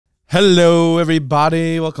Hello,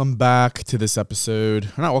 everybody. Welcome back to this episode.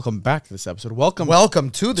 Or not welcome back to this episode. Welcome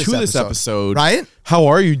to this episode. Right? How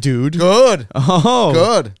are you, dude? Good. Oh,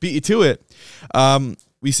 good. Beat you to it.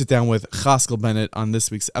 We sit down with Chaskel Bennett on this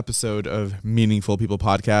week's episode of Meaningful People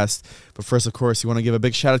Podcast. But first, of course, we want to give a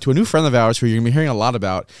big shout out to a new friend of ours who you're going to be hearing a lot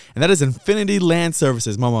about, and that is Infinity Land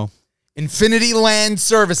Services. Momo. Infinity Land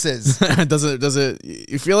Services. Does it?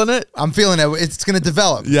 You feeling it? I'm feeling it. It's going to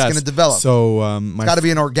develop. Yes. It's going to develop. So, it's got to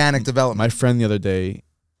be an organic development. My friend the other day,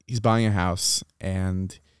 he's buying a house,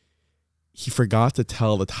 and he forgot to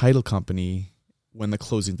tell the title company when the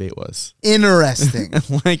closing date was. Interesting.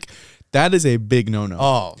 That is a big no-no.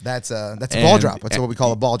 Oh, that's a ball drop. That's what we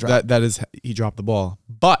call a ball drop. That is, he dropped the ball.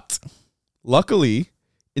 But luckily,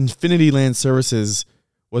 Infinity Land Services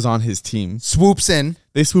was on his team. Swoops in.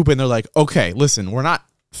 They swoop in. They're like, okay, listen, we're not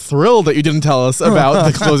thrilled that you didn't tell us about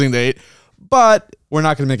the closing date, but we're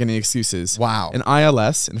not going to make any excuses. Wow. And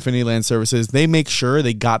ILS, Infinity Land Services, they make sure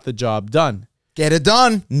they got the job done. Get it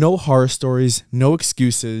done. No horror stories, no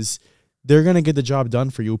excuses. They're going to get the job done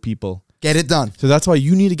for you people. Get it done. So that's why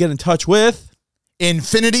you need to get in touch with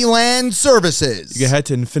Infinity Land Services. You can head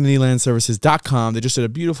to infinitylandservices.com. They just did a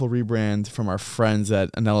beautiful rebrand from our friends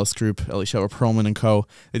at Anellis Group, Elisha Perlman & Co.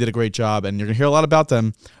 They did a great job, and you're going to hear a lot about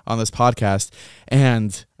them on this podcast.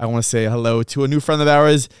 And I want to say hello to a new friend of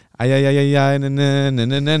ours, Shazak.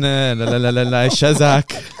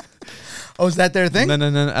 Oh, is that their thing? No,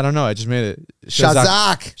 I don't know. I just made it.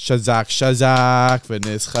 Shazak.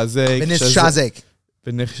 Venice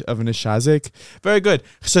Shazak. Very good.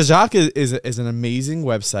 Chazak is an amazing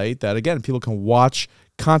website that, again, people can watch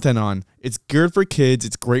content on. It's geared for kids.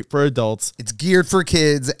 It's great for adults. It's geared for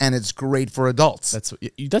kids, and it's great for adults. That's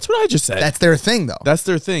what I just said. That's their thing, though. That's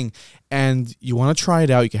their thing. And you want to try it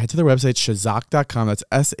out, you can head to the website, shazak.com. That's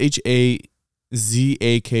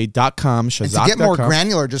SHAZAK.com. And to get more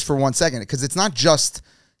granular, just for 1 second, because it's not just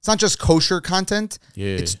kosher content.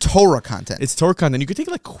 Yeah. It's Torah content. It's Torah content. You could take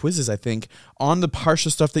like quizzes, I think, on the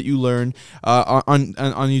Parsha stuff that you learn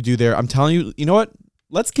on you do there. I'm telling you, you know what?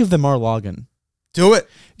 Let's give them our login. Do it.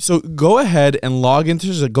 So go ahead and log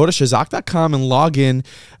into, go to shazak.com and log in.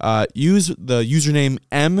 Use the username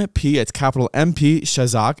MP, it's capital MP,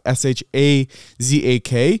 Shazak,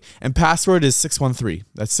 SHAZAK, and password is 613.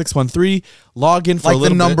 That's 613. Log in for like a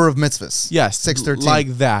little the number bit. of mitzvahs. Yes. 613.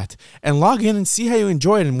 Like that. And log in and see how you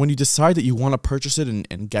enjoy it. And when you decide that you want to purchase it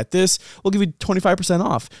and get this, we'll give you 25%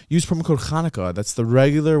 off. Use promo code Hanukkah. That's the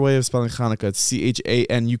regular way of spelling Hanukkah. It's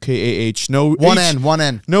CHANUKAH. No one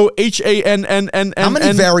N. No HANNNN. How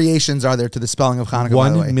many variations are there to the spelling of Hanukkah, by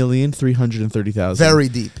the way? 1,330,000. Very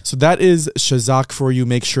deep. So that is Shazak for you.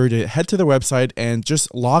 Make sure to head to their website and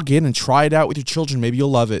just log in and try it out with your children. Maybe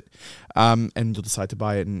you'll love it. And you'll decide to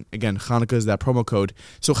buy it. And again, Hanukkah is that promo code.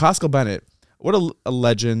 So Chaskel Bennett, what a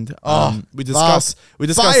legend. We discuss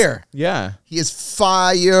fire. Yeah. He is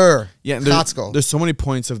fire. Yeah, and there's so many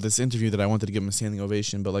points of this interview that I wanted to give him a standing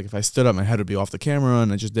ovation, but like if I stood up, my head would be off the camera,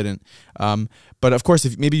 and I just didn't. But of course,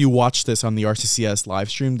 if maybe you watched this on the RCCS live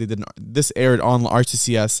stream, this aired on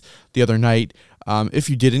RCCS the other night. If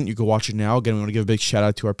you didn't, you can watch it now. Again, we want to give a big shout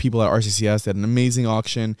out to our people at RCCS. They had an amazing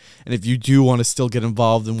auction. And if you do want to still get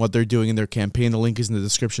involved in what they're doing in their campaign, the link is in the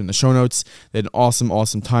description, the show notes. They had an awesome,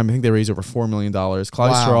 awesome time. I think they raised over $4 million.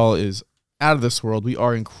 Cholesterol is out of this world. We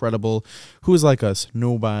are incredible. Who is like us?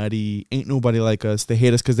 Nobody. Ain't nobody like us. They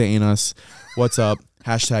hate us because they ain't us. What's up?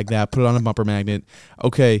 Hashtag that. Put it on a bumper magnet.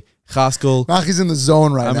 Okay, Chaskel. Machi's in the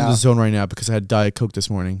zone right now. I'm in the zone right now because I had Diet Coke this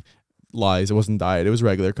morning. Lies. It wasn't Diet. It was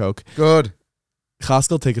regular Coke. Good.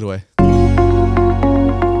 Chaskel, take it away.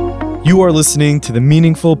 You are listening to the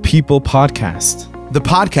Meaningful People Podcast. The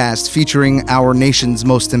podcast featuring our nation's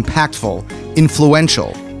most impactful,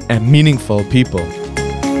 influential, and meaningful people.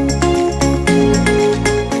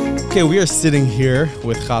 Okay, we are sitting here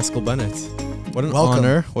with Chaskel Bennett. What an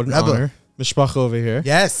honor. What an honor. Mishpacha over here.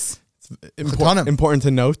 Yes. Important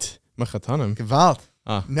to note. Machatanim. Gewalt.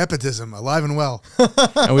 Nepotism, alive and well.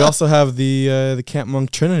 And we also have the Camp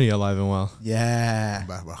Monk Trinity alive and well. Yeah.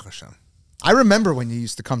 Baruch Hashem. I remember when you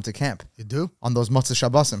used to come to camp. You do? On those Motzei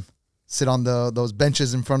Shabbosim. Sit on those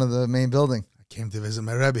benches in front of the main building. I came to visit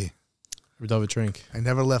my Rebbe. David Trink. I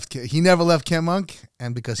never left. He never left Camp Monk,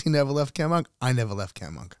 and because he never left Camp Monk, I never left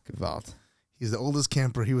Camp Monk. Gewalt. He's the oldest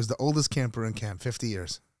camper. He was the oldest camper in camp, 50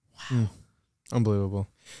 years. Wow. Unbelievable.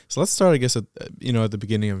 So let's start, I guess, at the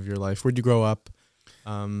beginning of your life. Where'd you grow up?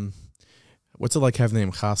 What's it like having the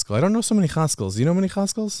name Chaskel? I don't know so many Chaskels. Do you know many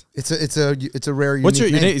Chaskels? It's a rare, unique What's your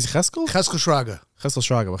name. name? Is it Chaskel? Chaskel Shraga. Chaskel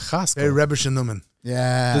Shraga. But Chaskel. Very Rebbish and Newman.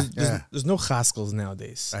 Yeah. There's no Chaskels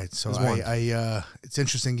nowadays. Right. So I it's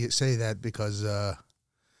interesting you say that because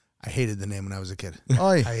I hated the name when I was a kid.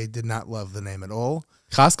 Oy. I did not love the name at all.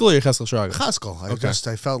 Chaskel or Chaskel Shraga? Chaskel.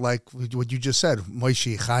 Okay. I felt like what you just said.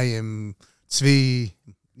 Moshe, Chaim, Tzvi,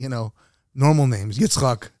 normal names.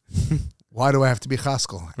 Yitzchak. Why do I have to be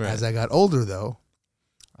Chaskel? Right. As I got older, though,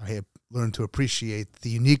 I learned to appreciate the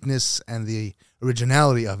uniqueness and the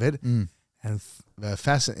originality of it. Mm. And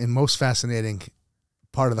most fascinating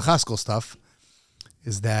part of the Chaskel stuff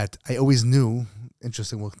is that I always knew,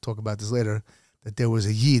 interesting, we'll talk about this later, that there was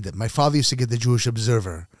a Yid. That my father used to get the Jewish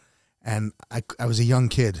Observer. And I was a young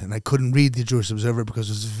kid, and I couldn't read the Jewish Observer because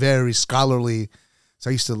it was very scholarly. So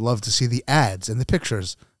I used to love to see the ads and the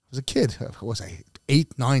pictures. I was a kid. What was I,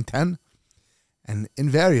 8, 9, 10? And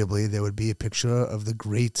invariably, there would be a picture of the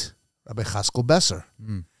great Rabbi Chaskel Besser.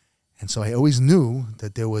 Mm. And so I always knew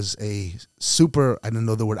that there was a super, I didn't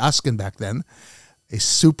know the word Askin back then, a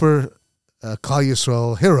super Klal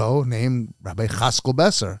Yisrael hero named Rabbi Chaskel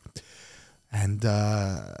Besser. And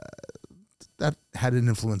that had an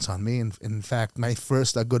influence on me. And in fact, my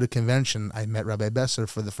first Aguda convention, I met Rabbi Besser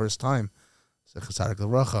for the first time. Zecher Tzadik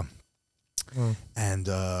Livracha. And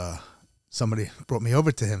somebody brought me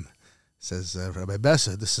over to him. Says, Rabbi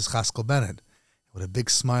Besser, this is Chaskel Bennett. With a big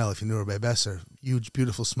smile, if you knew Rabbi Besser. Huge,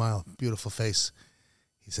 beautiful smile, beautiful face.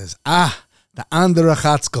 He says, the andere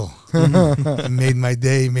Chaskel. Made my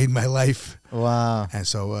day, made my life. Wow. And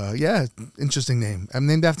so, interesting name. I'm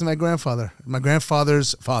named after my grandfather. My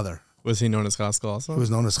grandfather's father. Was he known as Chaskel also? He was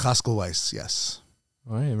known as Chaskel Weiss, yes.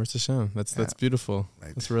 All right, Mr. Shem. That's beautiful.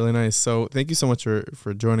 Right. That's really nice. So thank you so much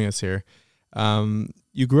for joining us here.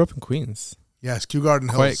 You grew up in Queens. Yes, Kew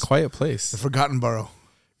Gardens Hills. Quiet place. The forgotten borough.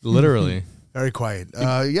 Literally. Very quiet.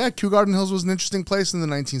 Kew Gardens Hills was an interesting place in the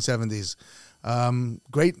 1970s.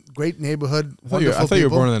 Great neighborhood. I thought you were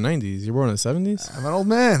born in the 90s. You were born in the 70s? I'm an old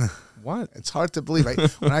man. What? It's hard to believe.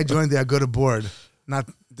 When I joined the Aguda board, not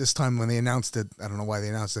this time when they announced it, I don't know why they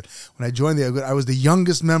announced it. When I joined the Aguda, I was the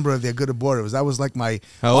youngest member of the Aguda board. That was like my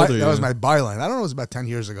How old are you? That was my byline. I don't know. It was about 10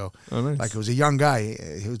 years ago. Oh, nice. Like it was a young guy.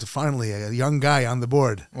 He was finally a young guy on the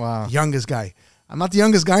board. Wow. Youngest guy. I'm not the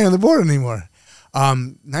youngest guy on the board anymore.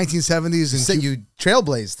 1970s and So you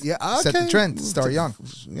trailblazed. Yeah, Set the trend. Start young.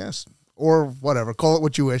 Yes, or whatever. Call it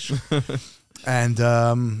what you wish. And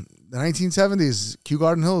the 1970s, Kew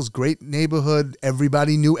Gardens Hills, great neighborhood.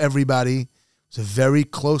 Everybody knew everybody. It was a very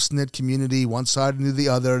close-knit community. One side knew the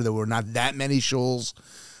other. There were not that many shuls.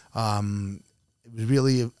 It was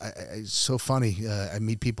really it's so funny. I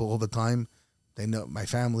meet people all the time. They know my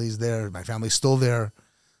family's there. My family's still there.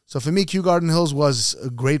 So for me, Kew Gardens Hills was a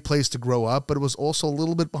great place to grow up, but it was also a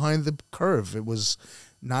little bit behind the curve. It was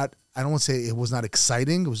not, I don't want to say it was not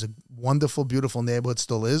exciting. It was a wonderful, beautiful neighborhood,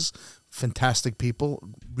 still is. Fantastic people,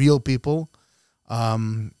 real people.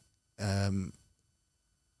 And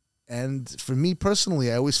for me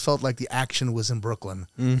personally, I always felt like the action was in Brooklyn.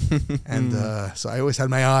 And so I always had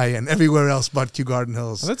my eye on everywhere else but Kew Gardens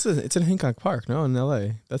Hills. It's in Hancock Park, no? In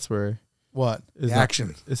L.A. That's where... What? Is The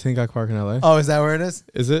action. It's Hancock Park in L.A.? Oh, is that where it is?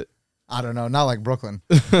 Is it? I don't know. Not like Brooklyn.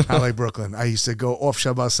 I like Brooklyn. I used to go off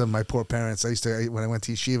Shabbos and my poor parents. When I went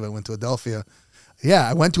to Yeshiva, I went to Adelphia. Yeah,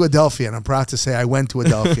 I went to Adelphia, and I'm proud to say I went to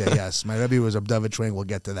Adelphia, yes. My Rebbe was David Train. We'll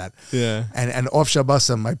get to that. Yeah. And off Shabbos,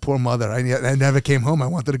 my poor mother, I never came home. I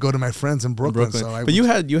wanted to go to my friends in Brooklyn. But you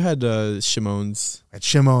had Shimon's. At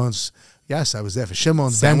Shimon's. Yes, I was there for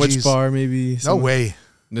Shimon's. Sandwich Benji's. bar, maybe? No way.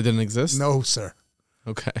 It didn't exist? No, sir.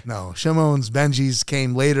 Okay. No. Shimon's, Benji's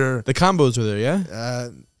came later. The combos were there, yeah?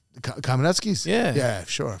 Kamenetsky's? Yeah. Yeah,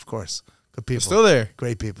 sure, of course. Good people. They're still there.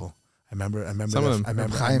 Great people. I remember Some of them. I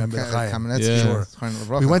remember Chaim the Chaim. Kamenetsky. Yeah.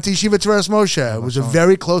 Sure. We went to Yeshiva Teres Moshe. It was a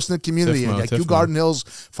very close-knit community. Tifma, Kew Tifma. Gardens Hills,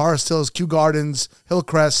 Forest Hills, Kew Gardens,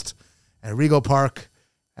 Hillcrest, and Rego Park.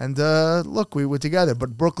 And look, we were together.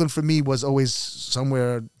 But Brooklyn for me was always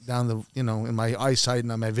somewhere down the, in my eyesight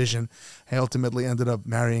and on my vision. I ultimately ended up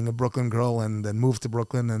marrying a Brooklyn girl and then moved to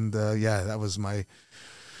Brooklyn. And that was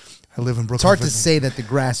I live in Brooklyn. It's hard to say that the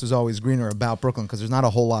grass was always greener about Brooklyn because there's not a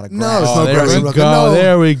whole lot of grass. No, it's no there grass in we Brooklyn. go. No.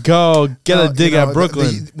 There we go. Get a dig at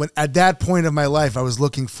Brooklyn. At that point of my life, I was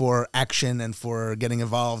looking for action and for getting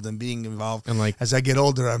involved and being involved. And as I get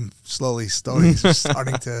older, I'm slowly starting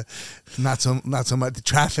to not so much the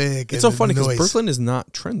traffic. It's and so funny the because noise. Brooklyn is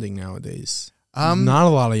not trending nowadays. Not a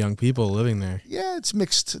lot of young people living there. Yeah, it's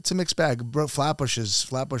mixed. It's a mixed bag. Flatbush is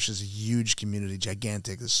a huge community,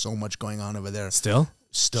 gigantic. There's so much going on over there. Still,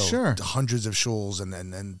 Sure. Hundreds of shuls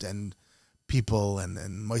and people and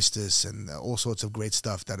moistus and all sorts of great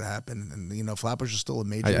stuff that happen. And Flatbush is still a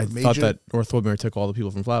major. I thought that North Woodmere took all the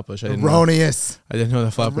people from Flatbush. I didn't know Erroneous.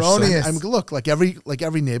 that Flatbush. Erroneous. Look, like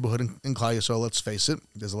every neighborhood in Klal Yisrael, let's face it,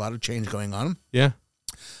 there's a lot of change going on. Yeah.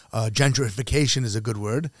 Gentrification is a good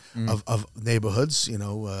word of neighborhoods. You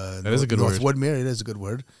know, that is a good North word. Woodmere, it is a good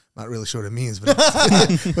word. Not really sure what it means, but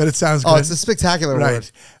but it sounds good. Oh, it's a spectacular word.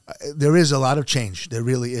 Right. There is a lot of change. There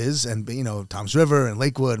really is. And, you know, Toms River and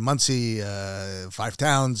Lakewood, Muncie, Five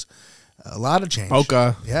Towns, a lot of change.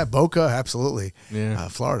 Boca. Yeah, Boca, absolutely. Yeah.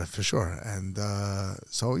 Florida, for sure. And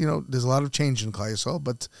so, you know, there's a lot of change in Klal Yisrael,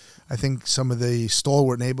 but I think some of the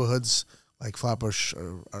stalwart neighborhoods like Flatbush,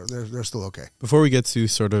 they're still okay. Before we get to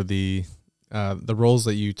sort of the roles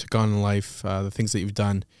that you took on in life, the things that you've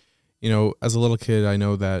done, you know, as a little kid, I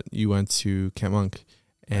know that you went to Camp Monk,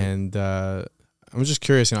 and I'm just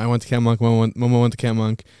curious. You know, I went to Camp Monk. Mama went to Camp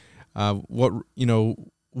Monk.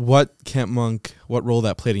 What Camp Monk, what role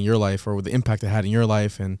that played in your life, or the impact it had in your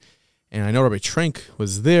life, and I know Rabbi Trank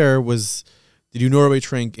was there. Did you know Rabbi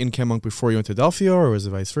Trank in Camp Monk before you went to Delphia, or was it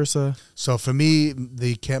vice versa? So for me,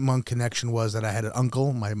 the Camp Monk connection was that I had an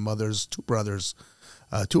uncle. My mother's two brothers,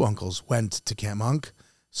 two uncles, went to Camp Monk,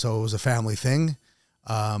 so it was a family thing.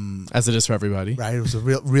 As it is for everybody. Right. It was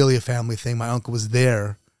really a family thing. My uncle was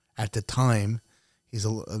there at the time. He's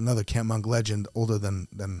another Camp Monk legend, older than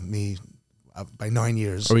me by 9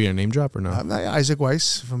 years. Are we going to name drop or no? Isaac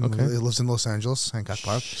Weiss he lives in Los Angeles, Hancock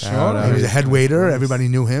Park. He was a head waiter. Everybody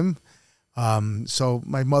knew him. So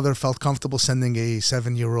my mother felt comfortable sending a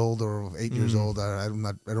 7-year-old or 8 years old. I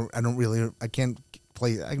can't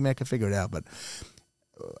play. I can figure it out, but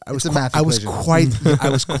I was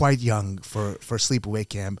quite young for sleepaway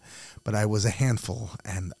camp, but I was a handful,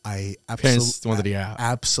 and I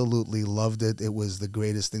absolutely loved it. It was the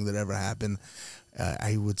greatest thing that ever happened.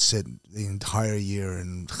 I would sit the entire year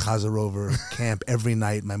and chazer over camp every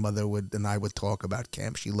night. My mother and I would talk about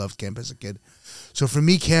camp. She loved camp as a kid. So for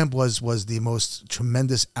me, camp was the most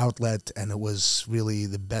tremendous outlet, and it was really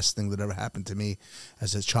the best thing that ever happened to me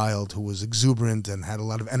as a child who was exuberant and had a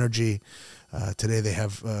lot of energy. Today they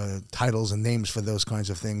have titles and names for those kinds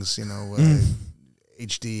of things, you know,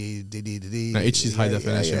 HD, DD. No, HD's high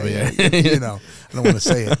definition, but yeah. You know, I don't want to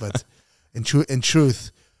say it, but in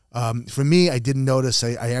truth, for me, I didn't notice.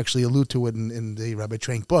 I actually allude to it in the Rabbi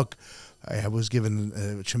Trank book. I was given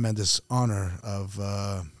a tremendous honor of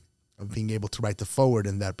being able to write the foreword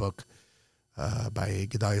in that book by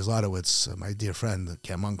Gedalia Zlotowitz, my dear friend,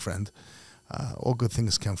 Camp Monk friend. All good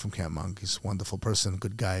things come from Camp Monk. He's a wonderful person,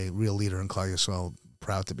 good guy, real leader in Klal Yisrael.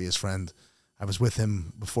 Proud to be his friend. I was with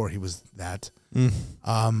him before he was that.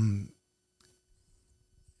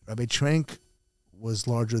 Rabbi Trank was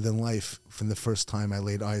larger than life from the first time I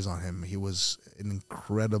laid eyes on him. He was an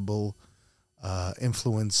incredible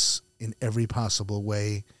influence in every possible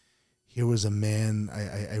way. Here was a man,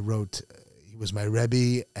 I wrote, he was my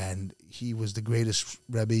Rebbe, and he was the greatest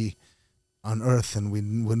Rebbe on earth,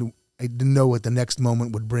 and I didn't know what the next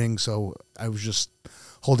moment would bring, so I was just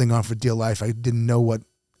holding on for dear life. I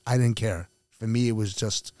didn't care. For me, it was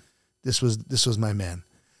just, this was my man.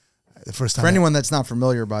 The first time. For anyone that's not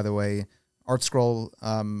familiar, by the way, Art Scroll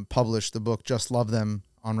published the book Just Love Them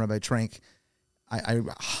on Rabbi Trank.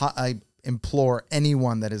 I implore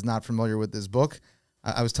anyone that is not familiar with this book.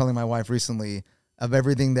 I was telling my wife recently of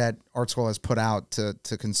everything that Art Scroll has put out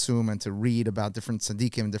to consume and to read about different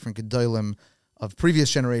tzaddikim, different gedolim of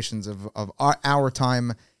previous generations of our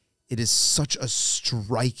time. It is such a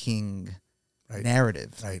striking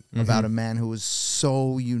narrative about a man who was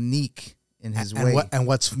so unique in his way. And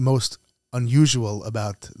what's most unusual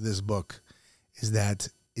about this book is that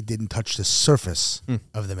it didn't touch the surface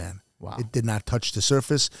of the man. Wow. It did not touch the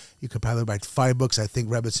surface. You could probably write 5 books. I think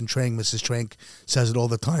Rebbetzin Trank, Mrs. Trank says it all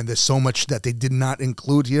the time. There's so much that they did not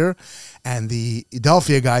include here. And the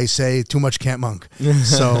Delphia guys say too much Camp Monk.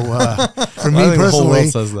 So for me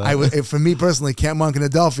personally, Camp Monk in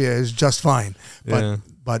Adelphia is just fine. But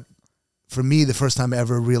for me, the first time I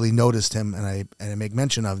ever really noticed him, and I make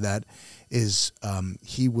mention of that, is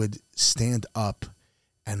he would stand up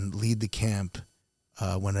and lead the camp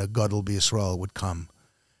when a Gadol B'Yisrael would come.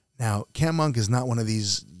 Now, Camp Monk is not one of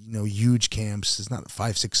these, huge camps. It's not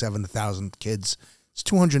 5, 6, 7, 1,000 kids. It's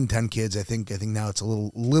 210 kids. I think now it's a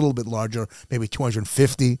little bit larger, maybe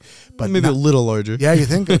 250, but maybe a little larger. Yeah, you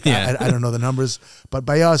think? Yeah. I don't know the numbers, but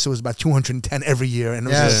by us it was about 210 every year, and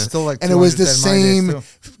it was still like, and it was the same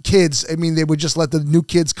kids. I mean, they would just let the new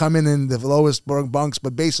kids come in the lowest bunks,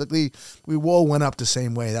 but basically we all went up the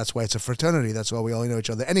same way. That's why it's a fraternity. That's why we all know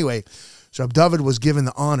each other. Anyway. So David was given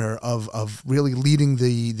the honor of really leading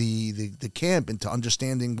the camp into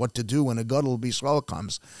understanding what to do when a Gadol B'Yisrael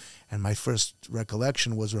comes. And my first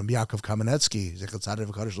recollection was when Yaakov Kamenetsky, Zechat Tzaddik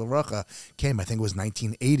V'Kadosh L'Vracha, came. I think it was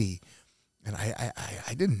 1980. And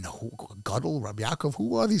I didn't know Gadol, Rabbi Yaakov,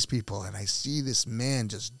 who are these people? And I see this man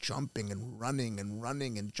just jumping and running and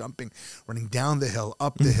running and jumping, running down the hill,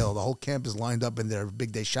 up the hill. The whole camp is lined up in their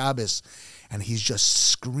big day Shabbos. And he's just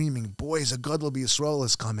screaming, boys, a Gadol Yisrael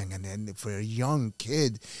is coming. And for a young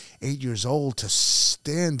kid, 8 years old, to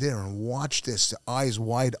stand there and watch this, eyes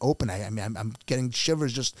wide open. I mean, I'm getting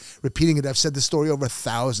shivers just repeating it. I've said this story over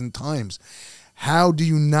 1,000 times. How do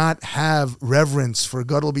you not have reverence for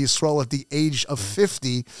Gadol Yisrael at the age of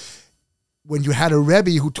 50 when you had a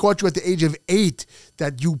Rebbe who taught you at the age of 8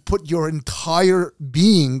 that you put your entire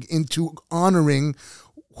being into honoring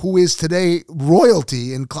who is today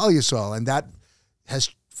royalty in Klal Yisrael? And that has,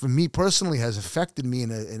 for me personally, has affected me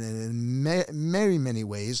in many, many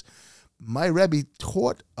ways. My Rebbe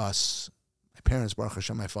taught us, my parents, Baruch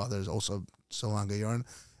Hashem, my father is also Solanga Yarn,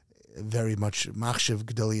 very much machshav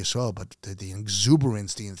Gedolei Yisrael, but the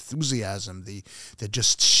exuberance, the enthusiasm, the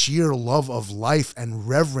just sheer love of life and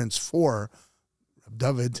reverence for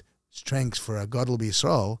David, strength for a Gadol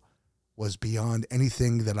Yisrael was beyond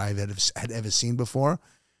anything that I had ever seen before.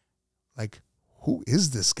 Like, who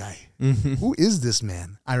is this guy? Who is this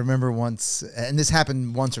man? I remember once, and this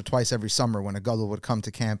happened once or twice every summer when a Gadol would come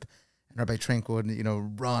to camp, and Rabbi Trink would,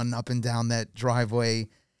 run up and down that driveway,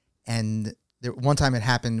 and one time it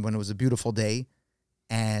happened when it was a beautiful day,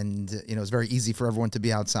 and it was very easy for everyone to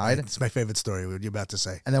be outside. It's my favorite story, what you're about to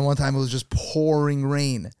say. And then one time it was just pouring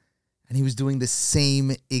rain, and he was doing the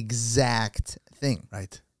same exact thing.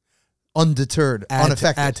 Right. Undeterred,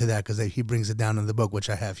 unaffected. Add to that, because he brings it down in the book,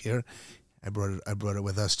 which I have here. I brought it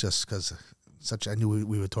with us just because I knew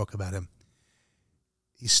we would talk about him.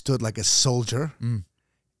 He stood like a soldier.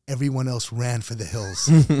 Everyone else ran for the hills.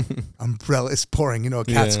 Umbrella is pouring,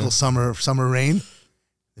 Catskill summer rain.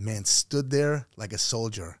 The man stood there like a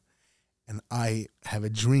soldier. And I have a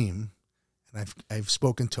dream, and I've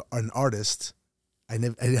spoken to an artist. I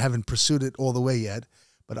haven't pursued it all the way yet,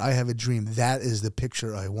 but I have a dream. That is the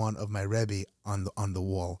picture I want of my Rebbe on the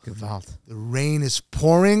wall. Gewalt. The rain is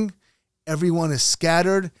pouring, everyone is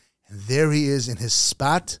scattered, and there he is in his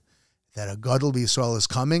spot that a Gadol Yisrael is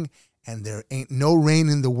coming. And there ain't no rain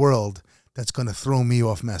in the world that's going to throw me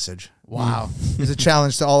off message. Wow. It's a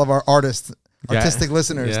challenge to all of our artistic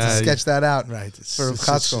listeners to sketch that out. Right. It's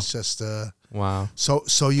just wow.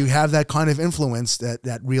 So you have that kind of influence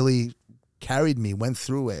that really carried me, went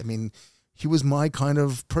through it. I mean, he was my kind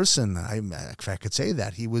of person. If I could say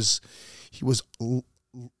that. He was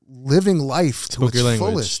living life to its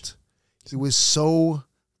fullest. He was so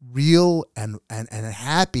real and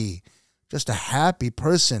happy. Just a happy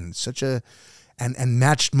person, and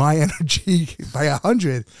matched my energy by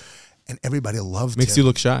 100, and everybody loved him. Makes you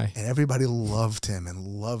look shy. And everybody loved him,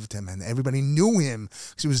 and everybody knew him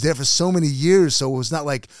because he was there for so many years. So it was not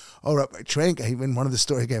like, oh, Rabbi Trank. Even one of the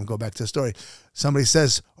story again. Go back to the story. Somebody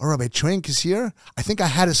says, "Oh, Rabbi Trank is here. I think I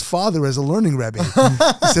had his father as a learning Rebbe."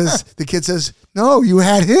 The kid says, "No, you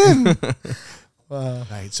had him." Wow.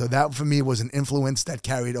 Right. So that for me was an influence that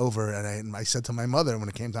carried over. And I said to my mother when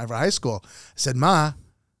it came time for high school, I said, "Ma,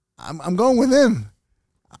 I'm going with him.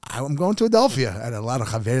 I'm going to Adelphia." I had a lot of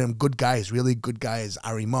chaverim, good guys, really good guys,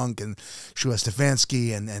 Ari Monk and Shua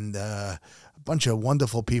Stefanski and a bunch of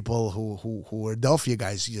wonderful people who were Adelphia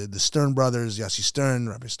guys. The Stern brothers, Yossi Stern,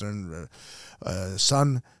 Rabbi Stern,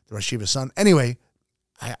 son, the Rosh Yeshiva's son. Anyway,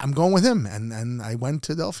 I'm going with him, and I went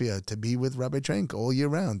to Adelphia to be with Rabbi Trank all year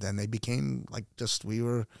round, and they became like we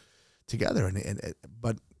were together,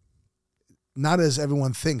 but not as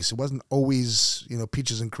everyone thinks. It wasn't always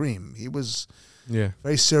peaches and cream. He was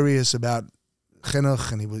very serious about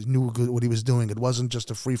chinuch, and he knew what he was doing. It wasn't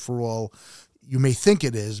just a free for all. You may think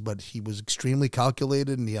it is, but he was extremely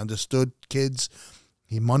calculated, and he understood kids.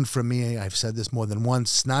 He mun for me. I've said this more than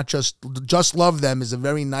once. Not just love them is a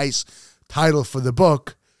very nice title for the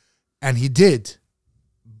book, and he did,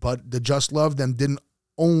 but the just love them didn't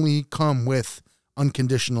only come with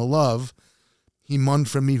unconditional love. He mun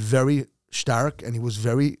for me very stark, and he was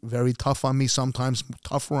very, very tough on me, sometimes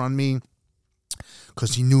tougher on me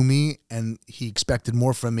because he knew me and he expected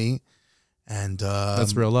more from me. And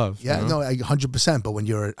that's real love. Yeah, no, 100%. But when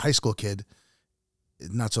you're a high school kid,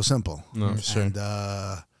 it's not so simple. No, sure. And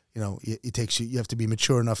it takes you have to be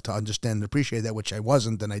mature enough to understand and appreciate that, which I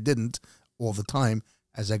wasn't, and I didn't all the time.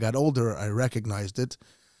 As I got older, I recognized it.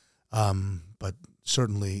 But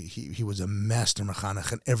certainly he was a master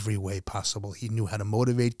mechanech in every way possible. He knew how to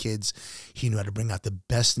motivate kids. He knew how to bring out the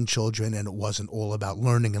best in children, and it wasn't all about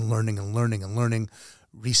learning and learning and learning and learning.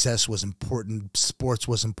 Recess was important. Sports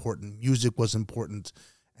was important. Music was important.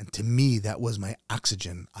 And to me, that was my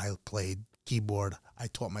oxygen. I played keyboard. I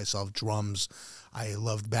taught myself drums. I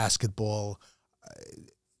loved basketball.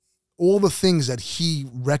 all the things that he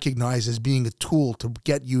recognized as being a tool to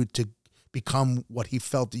get you to become what he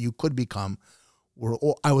felt that you could become, were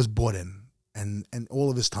all, I was bought in. And all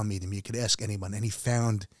of his Talmidim, you could ask anyone, and he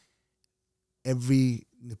found every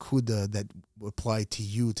nekuda that applied to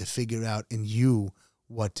you to figure out in you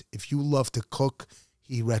what, if you love to cook,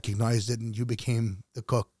 he recognized it and you became the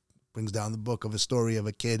cook. Brings down the book of a story of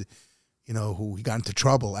a kid, you know, who he got into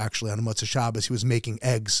trouble actually on a Motzei Shabbos. He was making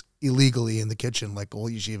eggs illegally in the kitchen like all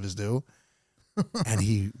yeshivas do. And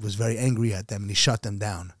he was very angry at them and he shut them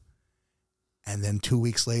down. And then 2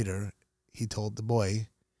 weeks later, he told the boy,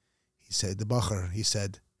 he said, the bacher, he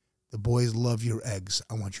said, the boys love your eggs.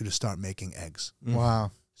 I want you to start making eggs.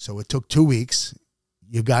 Wow. So it took 2 weeks.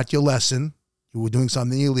 You got your lesson. You were doing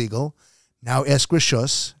something illegal. Now ask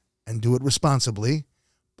Rishus and do it responsibly.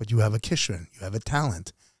 But you have a kishrin. You have a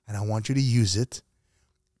talent. And I want you to use it.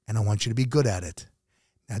 And I want you to be good at it.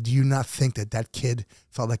 Now, do you not think that that kid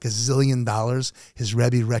felt like $1 zillion? His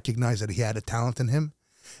Rebbe recognized that he had a talent in him.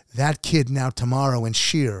 That kid now tomorrow in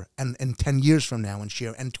Shir, and 10 years from now in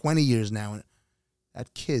Shir, and 20 years now,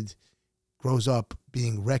 that kid grows up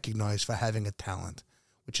being recognized for having a talent,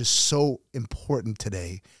 which is so important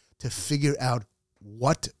today to figure out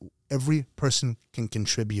what every person can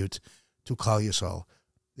contribute to Klal Yisrael.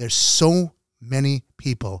 There's so many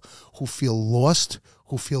people who feel lost,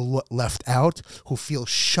 who feel left out, who feel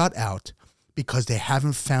shut out because they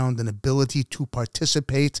haven't found an ability to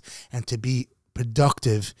participate and to be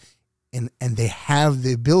productive, and they have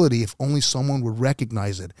the ability if only someone would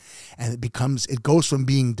recognize it. And it goes from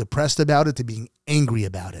being depressed about it to being angry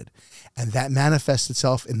about it. And that manifests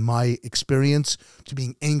itself in my experience to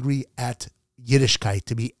being angry at Yiddishkeit,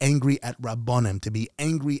 to be angry at Rabbonim, to be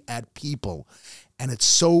angry at people. And it's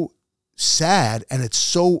so sad and it's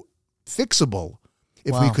so fixable.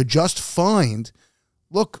 If we could just find,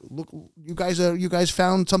 look, you guys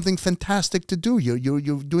found something fantastic to do. You're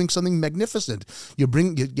doing something magnificent. You're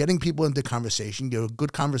getting people into conversation. You're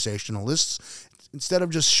good conversationalists. Instead of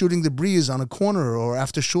just shooting the breeze on a corner or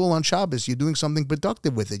after shul on Shabbos, you're doing something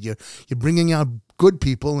productive with it. You're bringing out good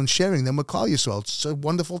people and sharing them with Klal Yisrael. It's a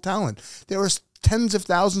wonderful talent. There are tens of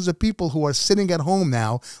thousands of people who are sitting at home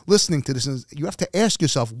now listening to this. And you have to ask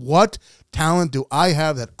yourself, what talent do I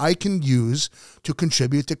have that I can use to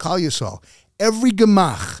contribute to Klal Yisrael? Every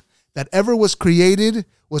gemach that ever was created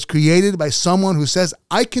by someone who says,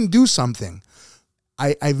 I can do something.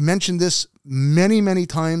 I've mentioned this many, many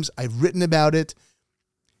times. I've written about it.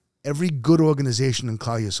 Every good organization in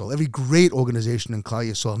Klal Yisrael, every great organization in Klal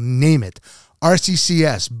Yisrael, name it,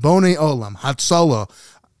 RCCS, Bonei Olam, Hatzalah,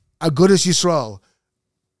 Agudas Yisrael,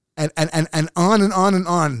 and on and on and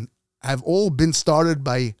on, have all been started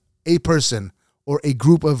by a person or a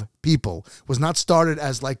group of people. Was not started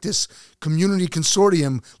as like this community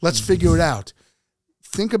consortium, let's figure it out.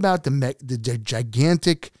 Think about the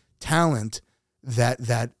gigantic talent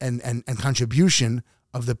and contribution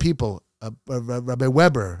of the people. Rabbi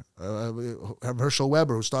Weber, Herschel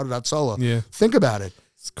Weber, who started Hatzalah. Yeah. Think about it.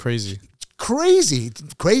 It's crazy. Crazy,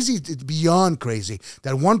 it's beyond crazy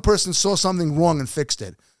that one person saw something wrong and fixed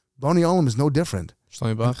it. Bonei Olam is no different.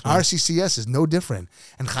 RCCS is no different.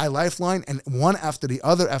 And Chai Lifeline, and one after the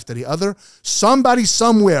other, somebody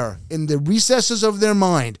somewhere in the recesses of their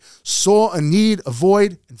mind saw a need, a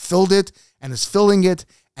void, and filled it, and is filling it,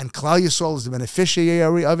 and Klal Yisrael is the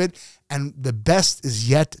beneficiary of it, and the best is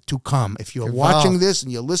yet to come. If you're watching this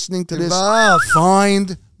and you're listening to this,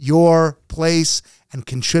 find your place and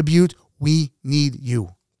contribute. We need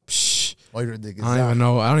you. I don't even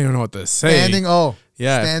know what to say. Standing O.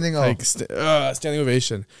 Yeah. Standing O. Like standing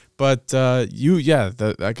ovation. But I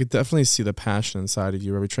could definitely see the passion inside of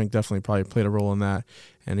you. Rabbi Trink definitely probably played a role in that.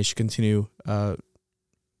 And he should continue. I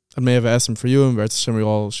may have asked him for you, and we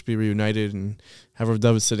all should be reunited and have Rav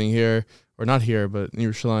David sitting here, or not here, but in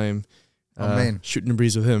Yerushalayim, shooting a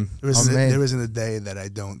breeze with him. There isn't a day that I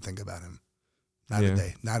don't think about him. Not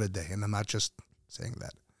a day. And I'm not just saying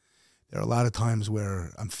that. There are a lot of times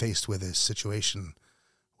where I'm faced with a situation.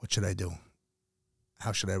 What should I do?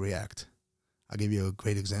 How should I react? I'll give you a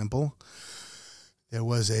great example. There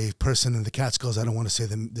was a person in the Catskills. I don't want to say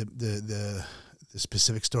the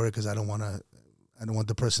specific story because I don't want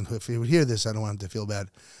the person who, if he would hear this, I don't want him to feel bad.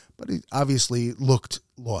 But he obviously looked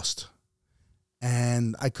lost.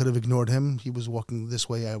 And I could have ignored him. He was walking this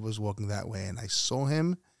way, I was walking that way. And I saw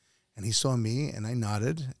him, and he saw me, and I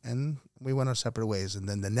nodded, and we went our separate ways. And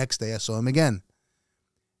then the next day I saw him again.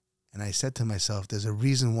 And I said to myself, there's a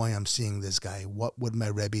reason why I'm seeing this guy. What would my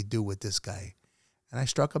Rebbe do with this guy? And I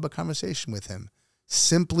struck up a conversation with him.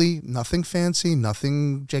 Simply, nothing fancy,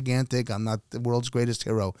 nothing gigantic. I'm not the world's greatest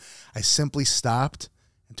hero. I simply stopped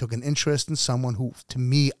and took an interest in someone who, to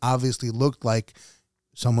me, obviously looked like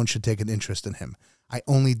someone should take an interest in him. I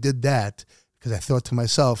only did that because I thought to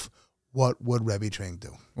myself, what would Rebbe Train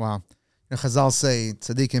do? Wow. Chazal say,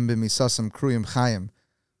 tzadikim b'misasam kruyim chayim,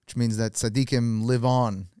 which means that tzadikim live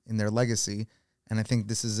on in their legacy. And I think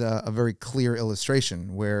this is a very clear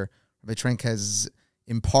illustration where Rebbe Trenk has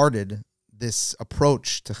imparted this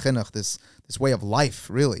approach to chinuch, this way of life,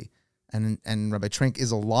 really. And Rabbi Trenk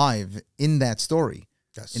is alive in that story,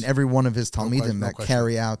 Yes. in every one of his talmidim that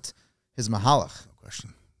carry out his mahalach. No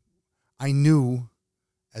question. I knew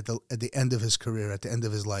at the end of his career, at the end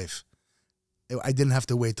of his life, I didn't have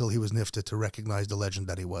to wait till he was nifta to recognize the legend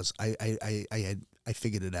that he was. I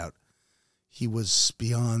figured it out. He was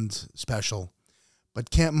beyond special. But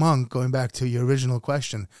Camp Monk, going back to your original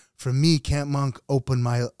question, for me, Camp Monk opened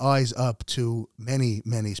my eyes up to many,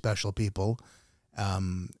 many special people.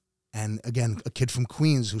 And again, a kid from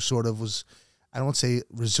Queens who sort of was, I don't want to say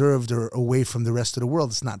reserved or away from the rest of the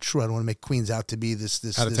world. It's not true. I don't want to make Queens out to be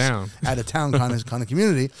this out of town kind of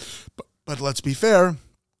community. But let's be fair.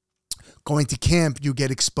 Going to camp, you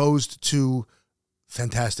get exposed to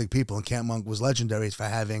fantastic people, and Camp Monk was legendary for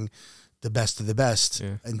having the best of the best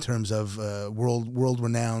in terms of world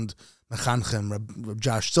renowned Mechanchim.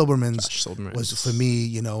 Josh Silberman's was for me.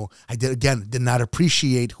 You know, I did not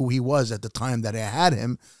appreciate who he was at the time that I had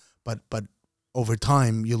him, but over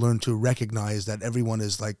time you learn to recognize that everyone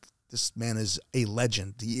is like, this man is a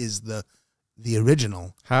legend. He is the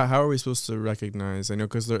original. How are we supposed to recognize? I know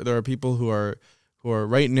because there are people who are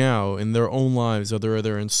right now in their own lives, whether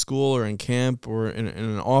they're in school or in camp or in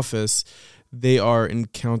an office, they are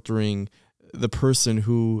encountering the person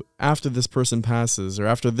who, after this person passes or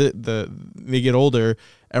after they get older,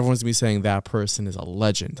 everyone's going to be saying that person is a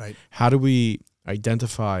legend. Right. How do we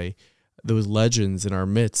identify those legends in our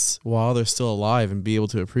midst while they're still alive and be able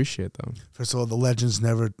to appreciate them? First of all, the legends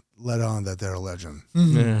never let on that they're a legend.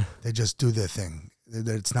 Mm-hmm. Yeah. They just do their thing.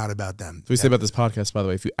 It's not about them. So we say about this podcast, by the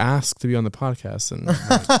way, if you ask to be on the podcast, and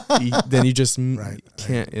then you just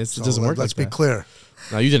can't. It doesn't work. Let's like be clear.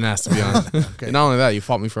 No, you didn't ask to be on. Okay. And not only that, you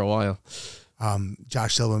fought me for a while.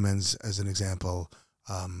 Josh Silverman's, as an example,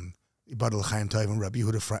 Ibadul Chaim Tov and Rabbi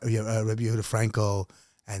Yehuda Frankel,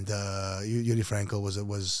 and Yudi Frankel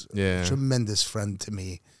was a tremendous friend to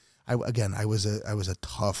me. I was a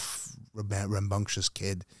tough, rambunctious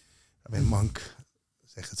kid. I mean, Monk,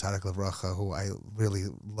 who I really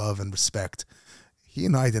love and respect. He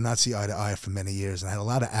and I did not see eye to eye for many years, and I had a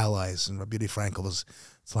lot of allies. And Rabbi Frankel was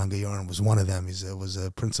one of them. He was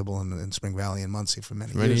a principal in Spring Valley and Muncie for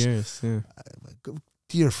many years. Yeah.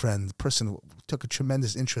 Dear friend, person who took a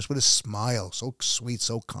tremendous interest with a smile, so sweet,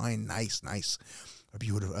 so kind, nice. Rabbi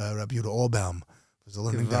Yehuda Allbaum was the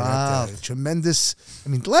learning director. Tremendous. I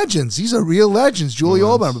mean, legends. These are real legends. Julie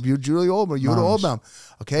Allbaum, Yehuda Allbaum.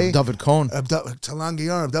 Okay, David Cohn, Talan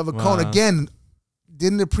Gayar, David Cohn. Again,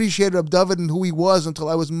 didn't appreciate Reb David and who he was until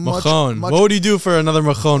I was much. What would you do for another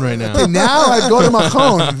Machon right now? Okay, now I'd go to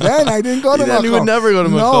Machon. Then I didn't go to Machon. You would never go to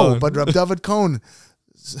Machon. No, but Reb David Cohn,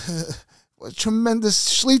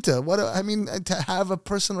 tremendous shlita. To have a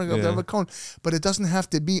person like Reb David Cohn, but it doesn't have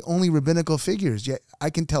to be only rabbinical figures. Yeah,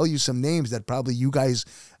 I can tell you some names that probably you guys,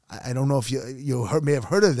 I don't know if you may have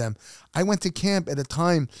heard of them. I went to camp at a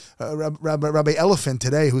time, Rabbi Elephant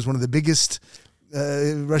today, who's one of the biggest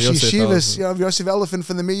Rosh Yeshivas, Yosef Elephant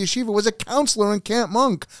from the Mir Yeshiva, was a counselor in Camp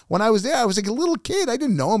Monk. When I was there, I was like a little kid. I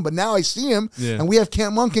didn't know him, but now I see him, and we have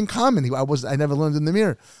Camp Monk in common. I never learned in the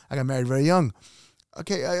Mir. I got married very young.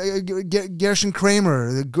 Okay, Gershon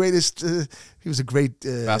Kramer, the greatest. He was a great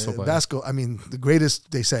basketball. I mean, the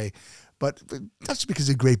greatest, they say. But not just because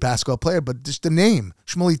he's a great basketball player, but just the name.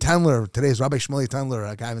 Shmuley Tendler. Today is Rabbi Shmuley Tendler.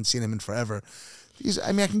 I haven't seen him in forever.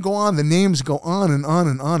 I can go on. The names go on and on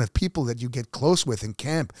and on of people that you get close with in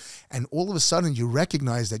camp. And all of a sudden, you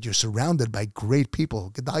recognize that you're surrounded by great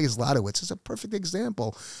people. Gedalia Zlotowitz is a perfect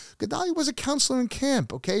example. Gedalia was a counselor in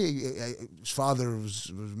camp, okay? His father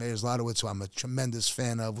was Mayor Zlotowitz, who I'm a tremendous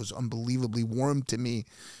fan of, was unbelievably warm to me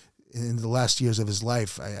in the last years of his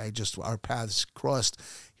life. Our paths crossed.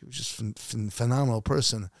 He was just a phenomenal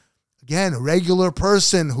person. Again, a regular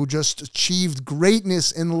person who just achieved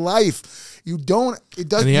greatness in life. And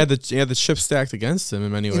he had the chip stacked against him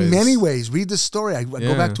in many ways. In many ways. Read the story. I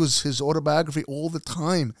go back to his autobiography all the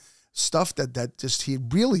time. Stuff that just he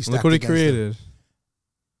really stacked against him.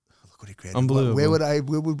 Look what he created. Unbelievable. Where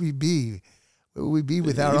would we be? Where would we be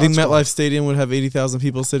without? You think MetLife Stadium would have 80,000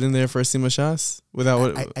 people sitting there for a Sima Shas?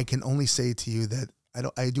 I can only say to you that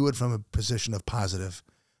I do it from a position of positive.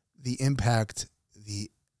 The impact, the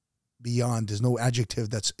beyond. There's no adjective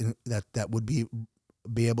that would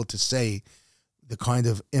be able to say the kind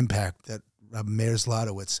of impact that Rabbi Meir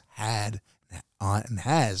Zlotowitz had on and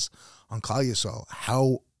has on Klal Yisrael,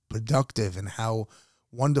 how productive and how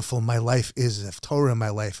wonderful my life is. I have Torah in my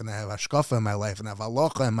life, and I have Hashkafa in my life, and I have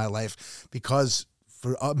Halacha in my life, because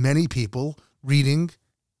for many people, reading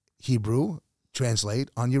Hebrew,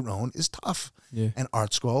 translate on your own, is tough. Yeah. And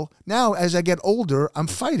Art Scroll. Now, as I get older, I'm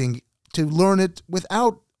fighting to learn it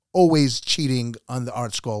without always cheating on the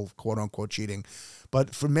Art Scroll, quote unquote cheating.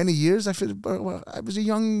 But for many years, I was a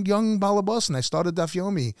young balabas, and I started Daf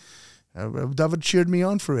Yomi. David cheered me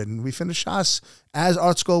on for it, and we finished Shas as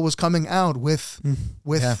Art Scroll was coming out with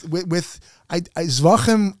Zvachim.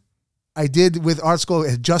 I did with Art Scroll.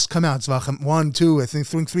 It had just come out. Zvachim 1, 2, I think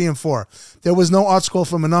 3 and 4. There was no Art Scroll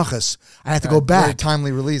for Menachos. I had to go back. Very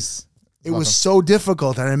timely release. It was so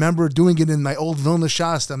difficult. I remember doing it in my old Vilna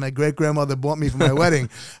Shas that my great-grandmother bought me for my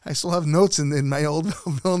wedding. I still have notes in my old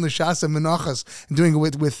Vilna Shas and Menachos, and doing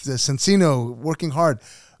it with Sensino, working hard.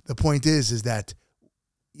 The point is that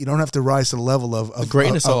you don't have to rise to the level of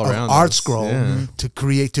greatness all around Art us. Scroll Yeah.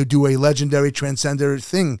 to do a legendary transcending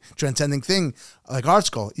thing like Art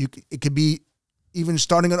Scroll. It could be even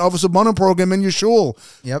starting an Office of Bonim program in your shul.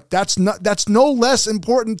 Yep. That's no less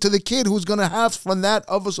important to the kid who's going to have from that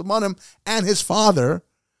Office of Bonim and his father.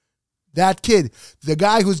 That kid, the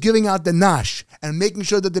guy who's giving out the nash and making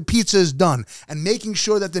sure that the pizza is done and making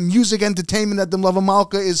sure that the music entertainment at the Melava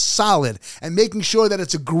Malka is solid and making sure that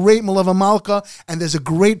it's a great Melava Malka and there's a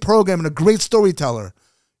great program and a great storyteller.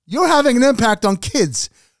 You're having an impact on kids.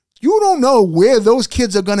 You don't know where those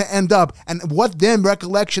kids are going to end up and what their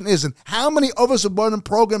recollection is and how many Avos Abanim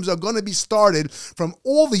programs are going to be started from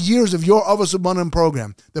all the years of your Avos Abanim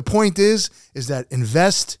program. The point is that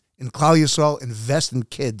invest in Klal Yisrael, invest in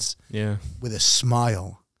kids with a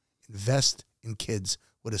smile. Invest in kids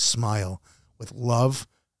with a smile, with love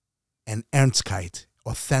and ernstkeit,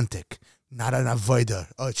 authentic, not an avoider.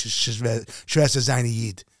 Oh, it's just Shreya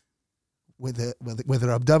Yid. With a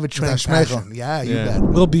Abdavid transmission. Yeah, you bet.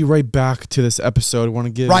 We'll be right back to this episode. I want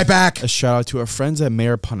to give a shout out to our friends at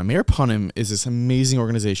Meir Panim. Meir Panim is this amazing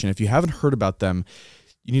organization. If you haven't heard about them,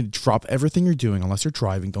 you need to drop everything you're doing. Unless you're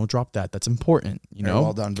driving, don't drop that. That's important. You know, very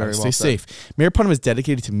well done. Very well stay safe. Meir Panim is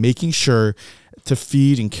dedicated to making sure to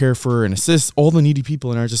feed and care for and assist all the needy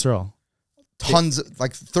people in Eretz Yisrael. Tons,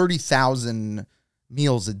 like 30,000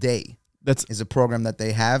 meals a day. Is a program that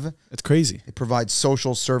they have. It's crazy. They provide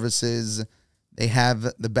social services. They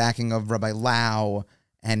have the backing of Rabbi Lau,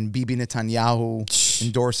 and Bibi Netanyahu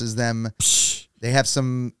endorses them. They have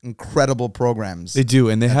some incredible programs. They do,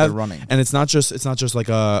 and they're running. And it's not just like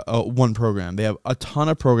a one program. They have a ton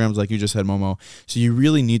of programs, like you just said, Momo. So you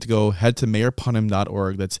really need to go head to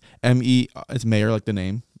meirpanim.org. That's it's Meir, like the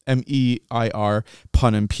name. MEIR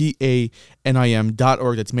Panim,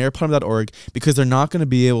 PANIM.org. That's meirpanim.org, because they're not going to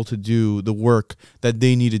be able to do the work that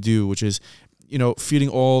they need to do, which is, you know, feeding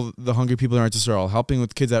all the hungry people in Eretz Yisrael, helping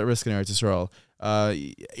with kids at risk in Eretz Yisrael,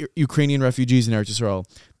 Ukrainian refugees in Eretz Yisrael.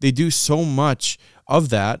 They do so much of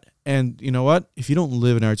that, and you know what? If you don't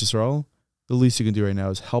live in Eretz Yisrael, the least you can do right now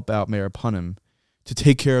is help out Meir Panim to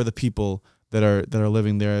take care of the people that are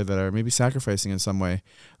living there, that are maybe sacrificing in some way.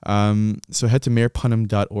 So head to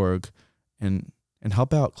meirpanim.org and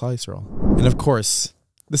help out Klal Yisrael. And of course,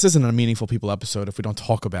 this isn't a Meaningful People episode if we don't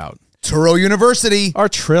talk about Touro University. Our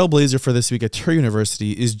trailblazer for this week at Touro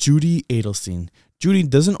University is Judy Edelstein. Judy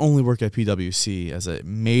doesn't only work at PwC as a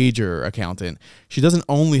major accountant. She doesn't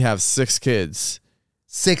only have 6 kids.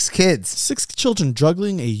 6 kids. 6 children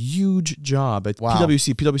juggling a huge job at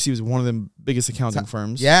PwC. PwC is one of the biggest accounting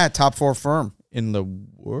firms. Yeah, top 4 firm. In the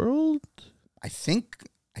world? I think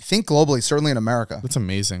globally, certainly in America. That's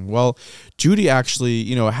amazing. Well, Judy actually,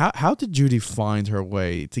 you know, how did Judy find her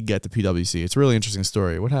way to get to PwC? It's a really interesting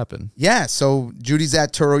story. What happened? Yeah, so Judy's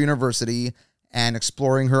at Touro University and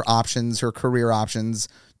exploring her options, her career options.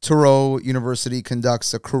 Touro University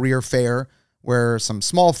conducts a career fair where some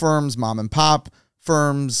small firms, mom and pop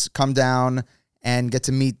firms, come down and get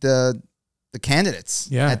to meet the candidates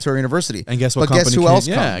at Touro University. And guess what? Guess who else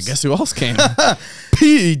comes? Yeah, guess who else came?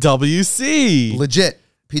 PwC. Legit.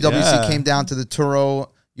 PwC came down to the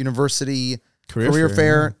Touro University career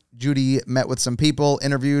fair. Judy met with some people,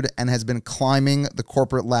 interviewed, and has been climbing the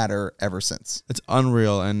corporate ladder ever since. It's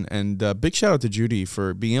unreal. And big shout out to Judy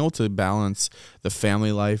for being able to balance the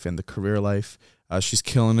family life and the career life. She's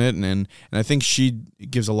killing it, and I think she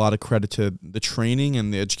gives a lot of credit to the training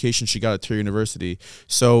and the education she got at Touro University.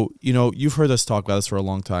 So, you've heard us talk about this for a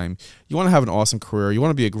long time. You want to have an awesome career. You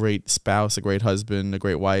want to be a great spouse, a great husband, a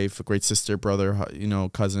great wife, a great sister, brother,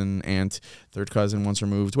 cousin, aunt, third cousin once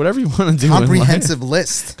removed, whatever you want to do. Comprehensive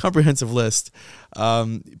list. Comprehensive list.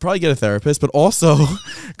 Probably get a therapist, but also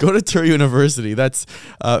go to Touro University. That's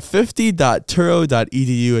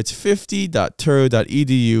 50.touro.edu. It's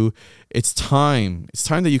 50.touro.edu. It's time. It's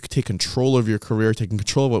time that you could take control of your career, taking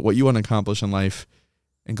control of what you want to accomplish in life,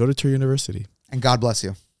 and go to Touro University. And God bless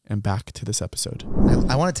you. And back to this episode.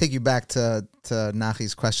 I want to take you back to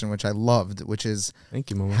Nachi's question, which I loved, which is, thank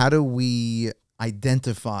you, Mama. How do we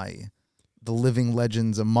identify the living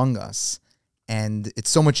legends among us? And it's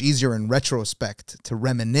so much easier in retrospect to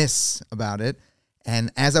reminisce about it.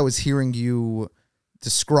 And as I was hearing you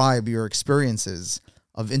describe your experiences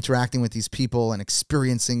of interacting with these people and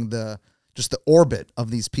experiencing the orbit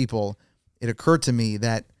of these people, it occurred to me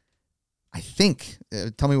that I think,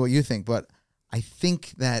 tell me what you think, but I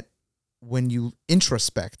think that when you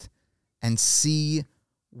introspect and see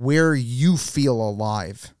where you feel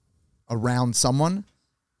alive around someone,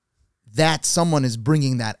 that someone is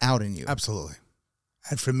bringing that out in you. Absolutely.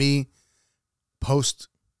 And for me, post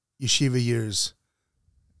yeshiva years,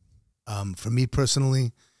 for me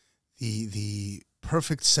personally, the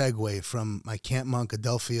perfect segue from my Camp Monk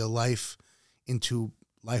Adelphia life into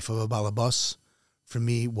life of a balabas for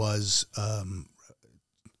me was,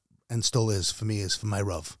 and still is for me, is for my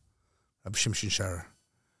Rav, Rab Shimshon Sharer.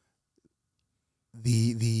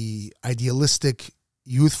 The idealistic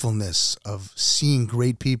youthfulness of seeing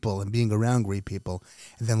great people and being around great people,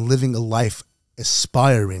 and then living a life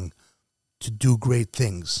aspiring to do great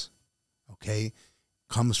things, okay,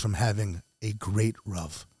 comes from having a great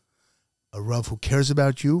Rav. A Rav who cares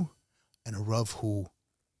about you, and a Rav who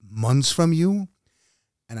muns from you.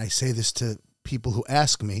 And I say this to people who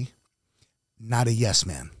ask me, not a yes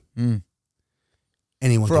man. Mm.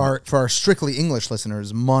 Anyone for our strictly English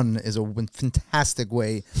listeners, mun is a fantastic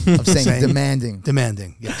way of saying demanding.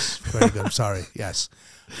 Demanding, yes. Very good. I'm sorry. Yes.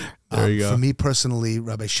 There you go. For me personally,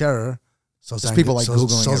 Rabbi Scherer, there's people like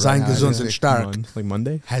Googling it right now. Gesund and stark, like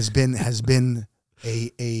Monday, has been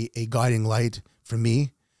a guiding light for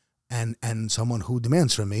me, and someone who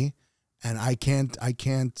demands from me, and I can't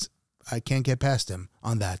get past him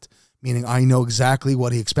on that. Meaning, I know exactly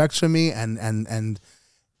what he expects from me, and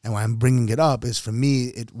why I'm bringing it up is, for me,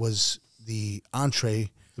 it was the entree,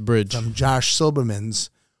 the bridge from Josh Silberman's,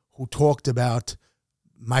 who talked about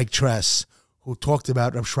Mike Tress, who talked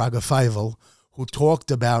about Rav Shraga Feivel, who talked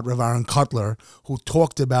about Rav Aaron Kotler, who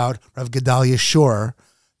talked about Rav Gedalia Shor,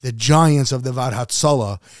 the giants of the Vad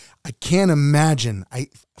Hatzalah. I can't imagine,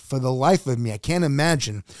 for the life of me, I can't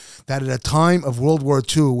imagine that at a time of World War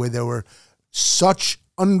II, where there were such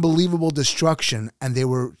unbelievable destruction, and they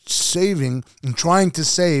were saving and trying to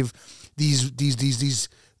save these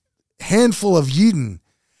handful of Yidden,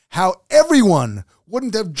 how everyone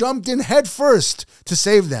wouldn't have jumped in head first to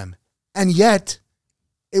save them. And yet,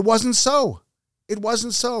 it wasn't so. It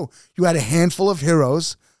wasn't so. You had a handful of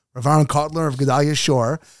heroes, Rav Aaron Kotler of Gedalia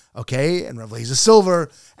Shor, okay, and Rav Leza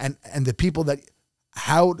Silver, and the people that,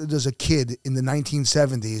 how does a kid in the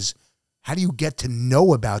 1970s, how do you get to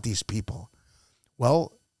know about these people?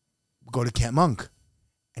 Well, go to Camp Monk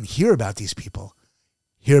and hear about these people.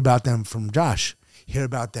 Hear about them from Josh. Hear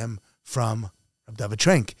about them from Rav David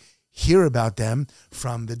Trenk. Hear about them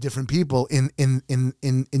from the different people in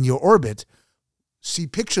your orbit. See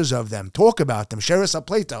pictures of them. Talk about them. Sheres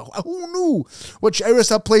HaPleita. Who knew what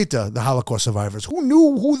Sheres HaPleita, the Holocaust survivors, who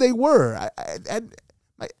knew who they were?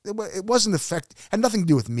 It wasn't had nothing to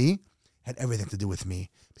do with me. It had everything to do with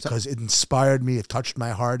me, because it inspired me. It touched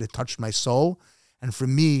my heart. It touched my soul. And for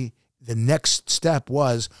me, the next step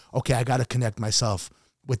was, okay, I got to connect myself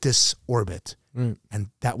with this orbit. Right.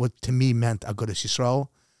 And that what to me meant Agudas Yisrael,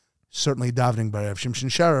 certainly davening by Rav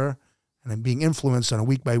Shimshon Sharer, and then being influenced on a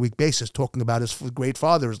week-by-week basis, talking about his great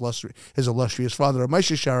father, his illustrious father,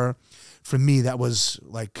 Moshe Sharer. For me, that was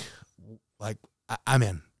like I'm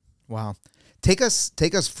in. Wow. Take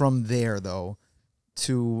us from there, though,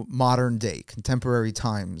 to modern day, contemporary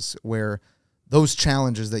times, where those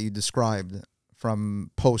challenges that you described from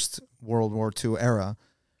post-World War II era,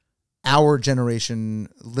 our generation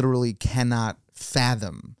literally cannot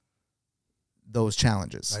fathom those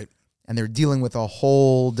challenges. Right. And they're dealing with a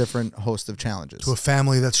whole different host of challenges. To a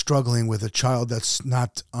family that's struggling with a child that's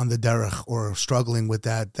not on the derech, or struggling with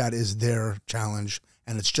that is their challenge,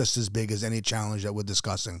 and it's just as big as any challenge that we're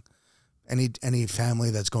discussing. Any family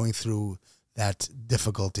that's going through that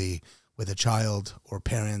difficulty with a child or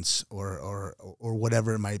parents or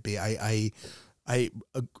whatever it might be, I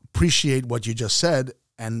appreciate what you just said,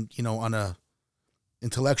 and on a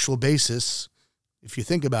intellectual basis, if you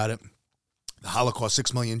think about it, the Holocaust,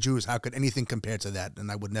 6 million Jews, how could anything compare to that?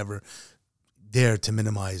 And I would never dare to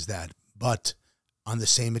minimize that. But on the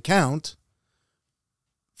same account,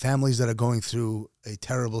 families that are going through a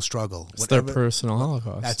terrible struggle, It's their personal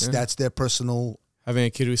Holocaust. That's their personal. Having a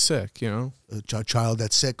kid who's sick, a child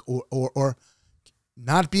that's sick, or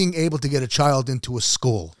not being able to get a child into a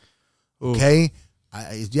school. Ooh. Okay,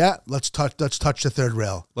 let's touch the third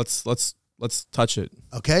rail. Let's touch it.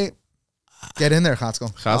 Okay, Get in there,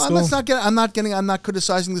 Chaskel. I'm not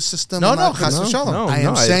criticizing the system. No, Chas v'shalom. I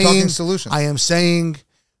am talking solutions. I am saying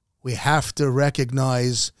we have to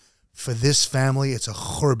recognize for this family, it's a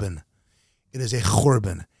churban. It is a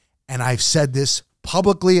churban. And I've said this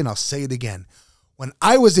publicly, and I'll say it again. When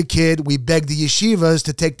I was a kid, we begged the yeshivas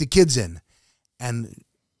to take the kids in. And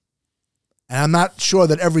I'm not sure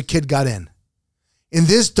that every kid got in. In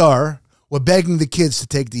this dar, we're begging the kids to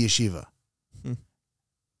take the yeshiva.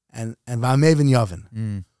 And V'amev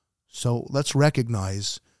Yavin. So let's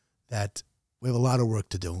recognize that we have a lot of work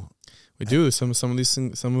to do. We do. Some of these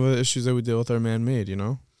things, some of the issues that we deal with are man-made,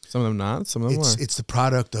 Some of them not, some of them are. It's the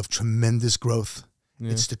product of tremendous growth.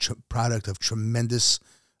 Yeah. It's the product of tremendous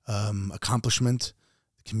accomplishment.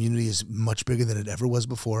 The community is much bigger than it ever was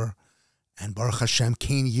before. And Baruch Hashem,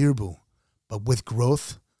 Kain Yirbu. But with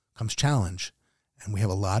growth comes challenge. And we have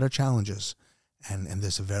a lot of challenges. And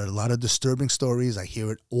there's a lot of disturbing stories. I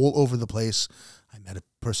hear it all over the place. I met a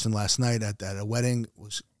person last night at a wedding.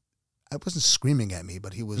 I wasn't screaming at me,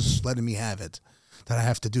 but he was letting me have it. That I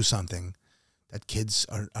have to do something. That kids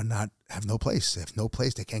have no place. They have no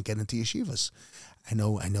place. They can't get into yeshivas. I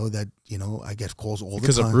know that, I get calls all the time.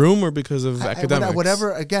 Because of room or because of academics?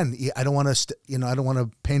 Whatever. Again, I don't want to, I don't want to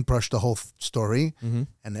paintbrush the whole story. Mm-hmm.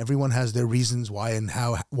 And everyone has their reasons why and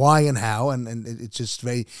how. And it's just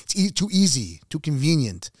too easy, too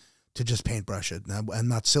convenient to just paintbrush it. And I'm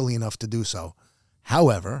not silly enough to do so.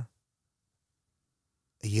 However,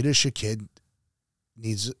 a Yiddish kid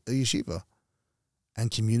needs a yeshiva. And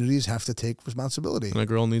communities have to take responsibility. And a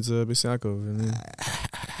girl needs a Bisakov.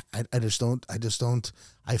 I just don't.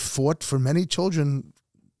 I fought for many children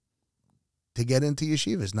to get into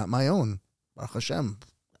yeshivas, not my own, Baruch Hashem.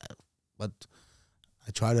 But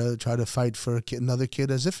I try to fight for another kid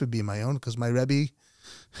as if it'd be my own, because my Rebbe,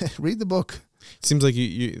 read the book. It seems like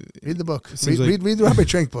you read the book. Read the Rabbi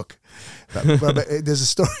Trank book. There's a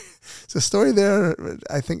story. There's a story there.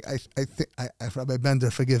 I think Rabbi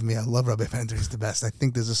Bender. Forgive me. I love Rabbi Bender. He's the best. I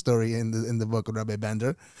think there's a story in the book of Rabbi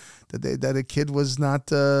Bender that a kid was sent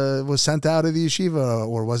out of the yeshiva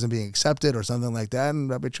or wasn't being accepted or something like that.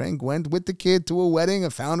 And Rabbi Trank went with the kid to a wedding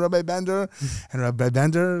and found Rabbi Bender. And Rabbi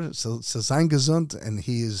Bender, so sein gesund, and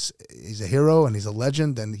he's a hero and he's a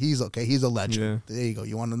legend, and he's okay. He's a legend. Yeah. There you go.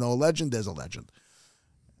 You want to know a legend? There's a legend.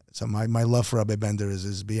 So my love for Rabbi Bender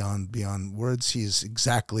is beyond words. He's the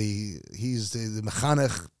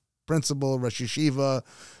mechanech, principal, Rosh Yeshiva,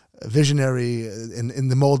 visionary in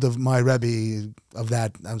the mold of my Rebbe of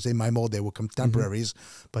that. I'm saying my mold, they were contemporaries,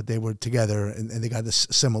 but they were together and they got this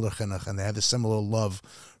similar chinuch and they had this similar love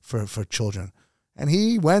for children. And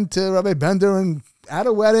he went to Rabbi Bender and at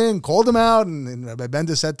a wedding, called him out, and Rabbi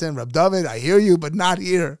Bender said to him, Rab David, I hear you, but not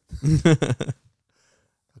here.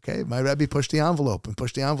 Okay, my Rebbe pushed the envelope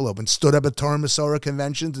and stood up at Torah Masorah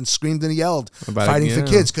conventions and screamed and yelled, fighting for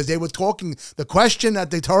kids, because they were talking. The question at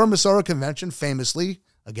the Torah Masorah convention, famously,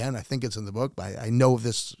 again, I think it's in the book, but I know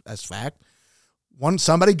this as fact,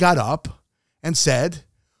 somebody got up and said,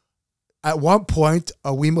 at what point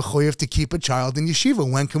are we mechuyev to keep a child in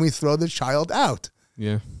yeshiva? When can we throw the child out?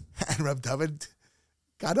 Yeah. And Reb David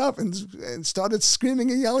got up and started screaming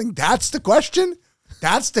and yelling, that's the question?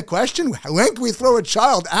 That's the question. When can we throw a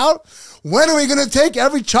child out? When are we going to take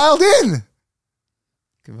every child in?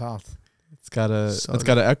 Gewalt. It's got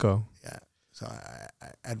to echo. Yeah. So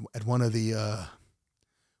at one of the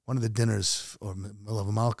dinners or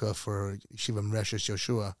Milav Malka for Yeshiva Mreshes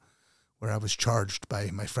Yoshua, where I was charged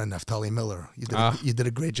by my friend Naftali Miller. You did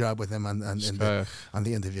a great job with him on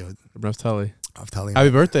the interview. Naftali. Happy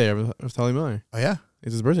birthday, Naftali Miller. Oh yeah.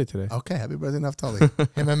 It's his birthday today. Okay, happy birthday, Naftali.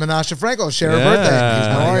 Him and Menashe Frankel share a birthday. He's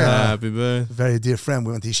happy birthday. Very dear friend.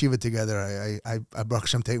 We went to yeshiva together. I Baruch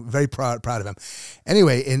Hashem, very proud of him.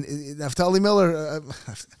 Anyway, in Naftali Miller,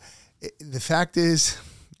 the fact is,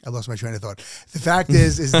 I lost my train of thought. The fact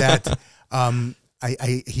is that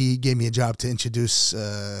he gave me a job to introduce,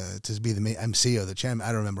 to be the MC or the chairman.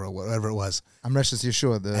 I don't remember, whatever it was. I'm Reshus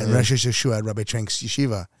Yeshua. And Reshus Yeshua at Rabbi Trank's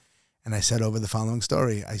yeshiva. And I said over the following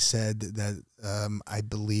story, I said that I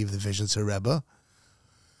believe the visions of Rebbe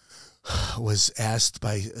was asked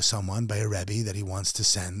by someone, by a Rebbe, that he wants to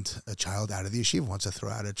send a child out of the yeshiva, wants to throw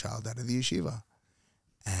out a child out of the yeshiva.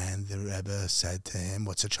 And the Rebbe said to him,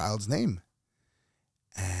 what's the child's name?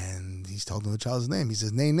 And he's told him the child's name. He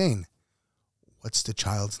says, Nain. What's the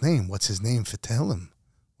child's name? What's his name for Tehillim?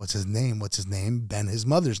 What's his name? What's his name? Ben, his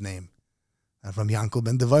mother's name. From Yankel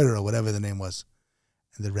ben Devaira, or whatever the name was.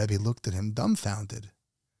 And the Rebbe looked at him dumbfounded.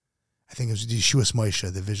 I think it was Yeshua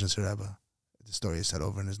Moshe, the Visions Rebbe. The story is said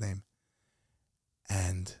over in his name.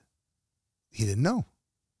 And he didn't know.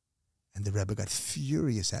 And the Rebbe got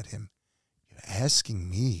furious at him. You're asking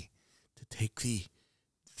me to take the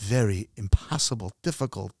very impossible,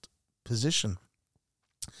 difficult position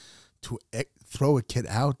to throw a kid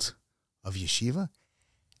out of yeshiva,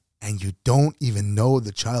 and you don't even know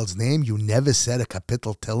the child's name? You never said a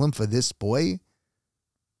kapitel Tehillim for this boy?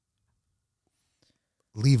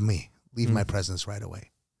 Leave me. Leave my presence right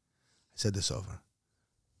away. I said this over.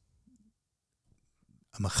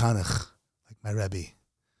 A mechanech, like my Rebbe,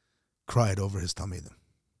 cried over his talmidim.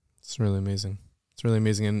 It's really amazing. It's really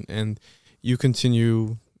amazing. And you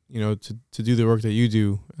continue, to do the work that you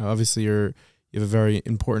do. Obviously, you have a very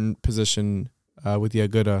important position with the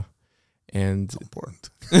Aguda. And it's important.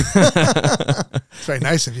 It's very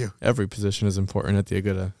nice of you. Every position is important at the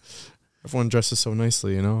Aguda. Everyone dresses so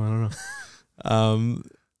nicely, I don't know.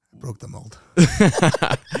 Broke the mold.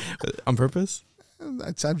 On purpose?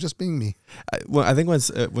 I'm just being me. I think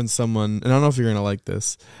when someone, and I don't know if you're gonna like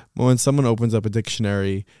this, but when someone opens up a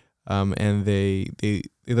dictionary, and they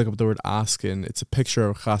look up the word askin, it's a picture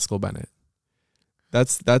of Chaskel Bennett.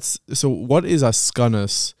 That's so. What is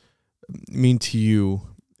askanus mean to you?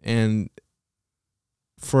 And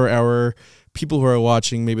for our people who are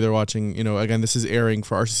watching, maybe they're watching. Again, this is airing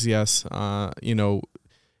for RCCS.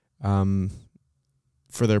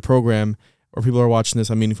 For their program, or people are watching this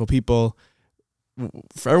on Meaningful People.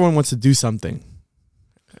 For everyone wants to do something.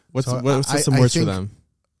 What's some words for them?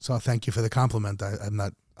 So thank you for the compliment. I'm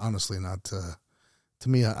not, honestly not, to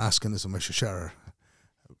me, asking is a Meshasher,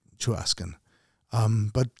 true asking.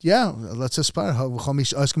 But yeah, let's aspire. If you're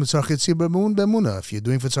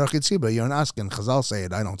doing for Tzarchit Tzibur, you're an asking. Chazal say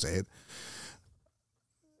it, I don't say it.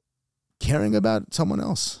 Caring about someone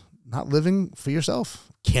else, not living for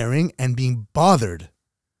yourself. Caring and being bothered.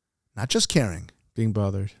 Not just caring. Being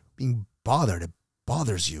bothered. Being bothered. It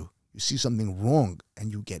bothers you. You see something wrong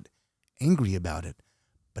and you get angry about it.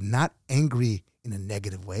 But not angry in a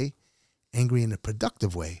negative way. Angry in a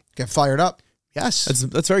productive way. Get fired up. Yes.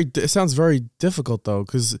 It sounds very difficult, though,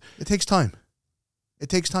 because it takes time. It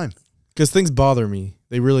takes time. Because things bother me.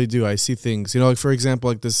 They really do. I see things. Like, for example,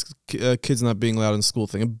 like this kids not being allowed in school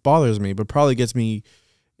thing. It bothers me, but probably gets me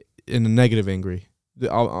in a negative angry.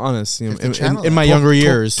 Honest, in my younger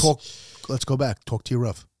years. Let's go back. Talk to your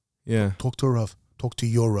Rav. Yeah. Talk to a Rav. Talk to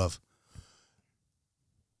your Rav.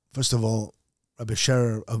 First of all, Rabbi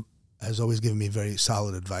Scherer has always given me very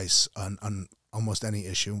solid advice on almost any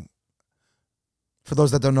issue. For those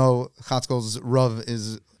that don't know, Chaskel's Rav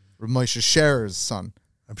is Rav Moshe Scherer's son.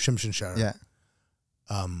 Rabbi Shimshon Scherer. Yeah.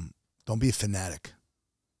 Don't be a fanatic,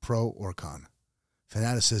 pro or con.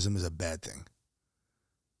 Fanaticism is a bad thing.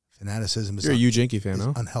 Fanaticism is... You're a huge Yankee fan,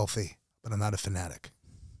 no? Unhealthy, but I'm not a fanatic.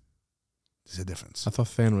 There's a difference. I thought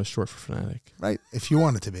fan was short for fanatic. Right, if you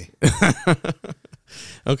want it to be.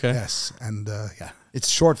 Okay. Yes, and yeah. It's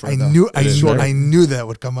short for I knew that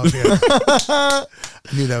would come up here. I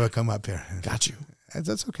knew that would come up here. Got you.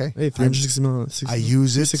 That's okay. Hey, 360 mil. I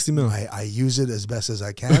use it. 60 mil. I use it as best as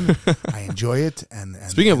I can. I enjoy it. And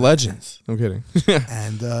speaking of legends, I'm kidding.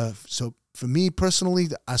 And so for me personally,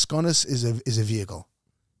 the Askonis is a vehicle.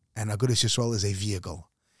 And Agudas Yisrael is a vehicle.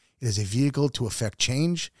 It is a vehicle to affect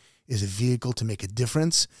change. It is a vehicle to make a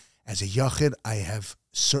difference. As a yachid, I have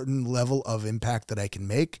certain level of impact that I can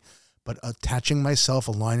make, but attaching myself,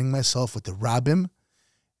 aligning myself with the rabbim,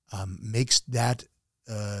 makes that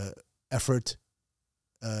effort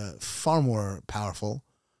far more powerful,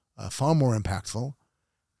 far more impactful,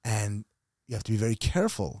 and you have to be very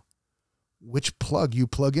careful which plug you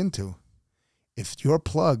plug into. If your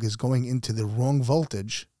plug is going into the wrong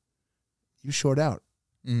voltage, you short out.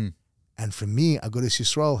 Mm. And for me, Agudas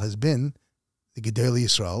Yisrael has been the Gedolei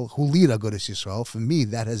Yisrael, who lead Agudas Yisrael. For me,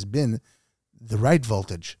 that has been the right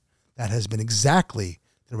voltage. That has been exactly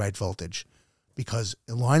the right voltage. Because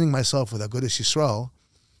aligning myself with Agudas Yisrael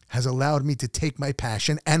has allowed me to take my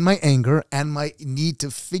passion and my anger and my need to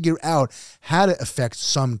figure out how to affect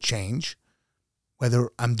some change, whether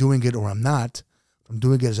I'm doing it or I'm not. I'm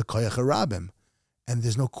doing it as a Koyach HaRabim. And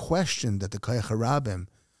there's no question that the Koyach HaRabim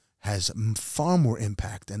has far more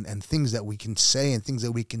impact, and things that we can say and things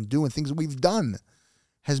that we can do and things that we've done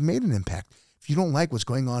has made an impact. If you don't like what's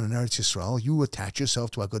going on in Eretz Yisrael, you attach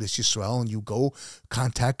yourself to Agudas Yisrael and you go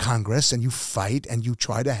contact Congress and you fight and you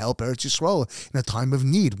try to help Eretz Yisrael in a time of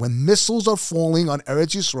need. When missiles are falling on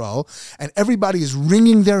Eretz Yisrael and everybody is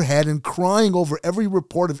wringing their head and crying over every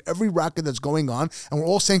report of every rocket that's going on, and we're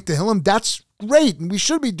all saying Tehillim, that's great, and we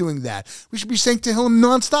should be doing that. We should be saying Tehillim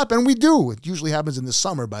nonstop, and we do. It usually happens in the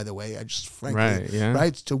summer, by the way. I just frankly, right?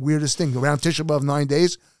 It's the weirdest thing. Around Tisha B'Av, 9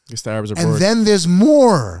 days. Guess the Arabs are and bored. then there's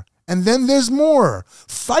more. And then there's more.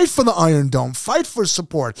 Fight for the Iron Dome. Fight for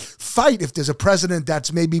support. Fight if there's a president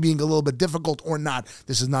that's maybe being a little bit difficult or not.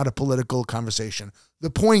 This is not a political conversation.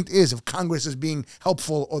 The point is, if Congress is being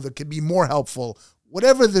helpful or there could be more helpful,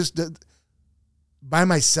 whatever this, by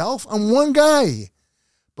myself, I'm one guy.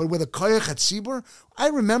 But with a koyach at Sibur, I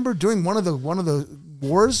remember during one of the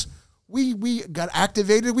wars, we got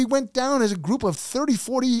activated. We went down as a group of 30,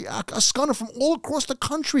 40 askana from all across the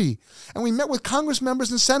country. And we met with Congress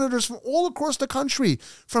members and senators from all across the country,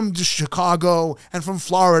 from Chicago and from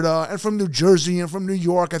Florida and from New Jersey and from New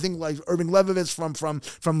York. I think like Irving Levovitz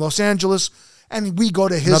from Los Angeles. And we go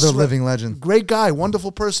to his... Another living legend. Great guy,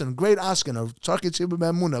 wonderful person, great askana, Tzarki Tzibur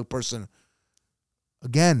B'Emunah person.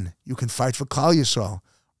 Again, you can fight for Klal Yisrael.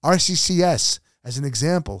 RCCS, as an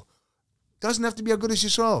example, doesn't have to be Agudas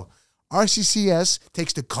Yisrael. RCCS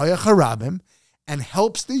takes the Koyach HaRabim and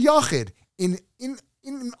helps the Yachid in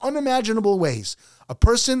unimaginable ways. A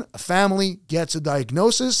person, a family gets a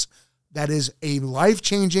diagnosis that is a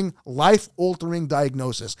life-changing, life-altering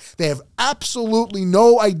diagnosis. They have absolutely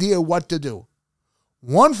no idea what to do.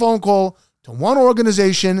 One phone call to one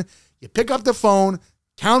organization, you pick up the phone,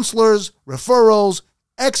 counselors, referrals,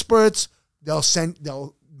 experts,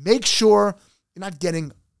 they'll make sure you're not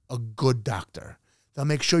getting a good doctor. They'll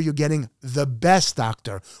make sure you're getting the best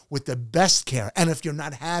doctor with the best care. And if you're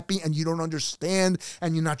not happy and you don't understand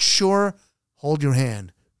and you're not sure, hold your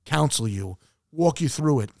hand, counsel you, walk you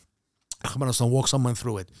through it. Walk someone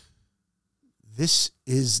through it. This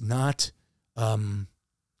is not a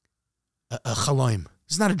chalaim.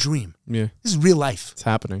 This is not a dream. Yeah. This is real life. It's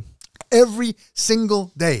happening. Every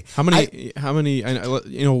single day. How many,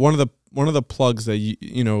 one of the plugs that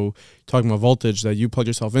talking about voltage that you plug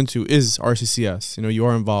yourself into is RCCS. You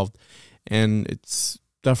are involved, and it's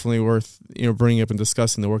definitely worth bringing up and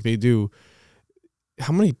discussing the work they do.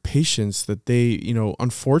 How many patients that they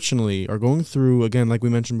unfortunately are going through, again, like we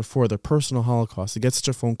mentioned before, their personal Holocaust, to get such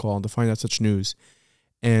a phone call and to find out such news,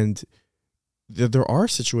 and there are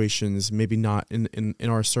situations, maybe not in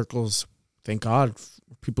our circles, thank God,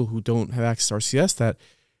 people who don't have access to RCS, that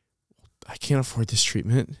I can't afford this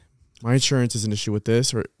treatment. My insurance is an issue with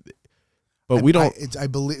this, but we don't. I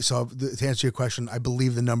believe so. To answer your question, I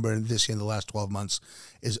believe the number in this year, in the last 12 months,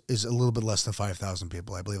 is a little bit less than 5,000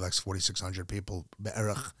 people. I believe like 4,600 people,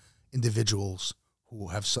 individuals who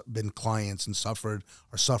have been clients and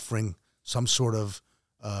are suffering some sort of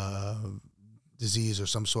disease or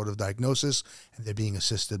some sort of diagnosis, and they're being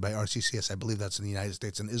assisted by RCCS. I believe that's in the United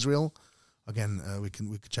States and Israel. Again, we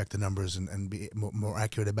could check the numbers and be more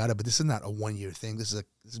accurate about it. But this is not a 1 year thing. This has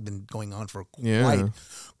been going on for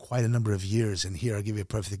quite a number of years. And here, I'll give you a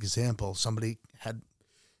perfect example. Somebody had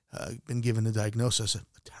been given a diagnosis, a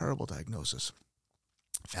terrible diagnosis.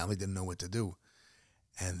 Family didn't know what to do,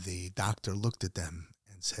 and the doctor looked at them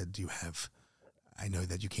and said, I know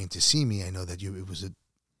that you came to see me. I know that you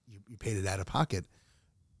paid it out of pocket.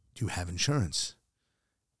 Do you have insurance?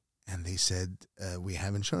 And they said, we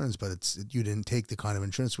have insurance, but you didn't take the kind of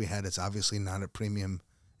insurance we had. It's obviously not a premium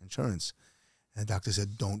insurance. And the doctor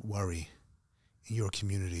said, don't worry. In your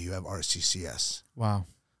community, you have RCCS. Wow.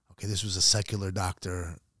 Okay, this was a secular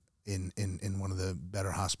doctor in one of the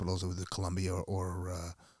better hospitals, with the Columbia or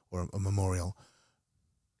a Memorial.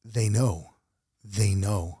 They know.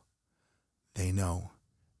 We're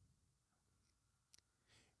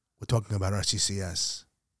talking about RCCS.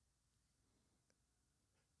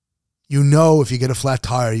 If you get a flat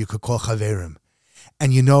tire, you could call Chaverim.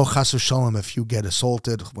 And chas v'shalom, if you get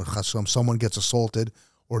assaulted, or someone gets assaulted,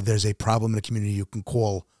 or there's a problem in the community, you can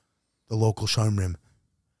call the local Shomrim.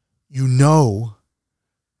 I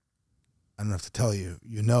don't have to tell you,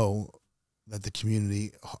 that the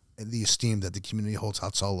community, the esteem that the community holds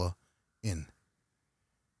Hatzalah in.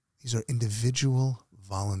 These are individual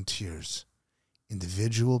volunteers,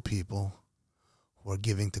 individual people who are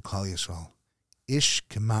giving to Klal Yisrael. Ish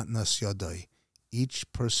kematnas yadai,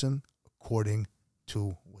 each person according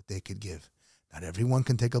to what they could give. Not everyone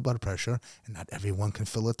can take a blood pressure, and not everyone can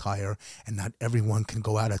fill a tire, and not everyone can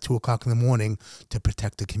go out at 2 o'clock in the morning to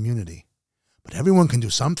protect the community. But everyone can do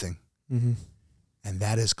something. Mm-hmm. And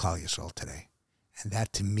that is Klal Yisrael today. And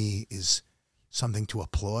that, to me, is something to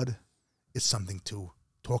applaud. It's something to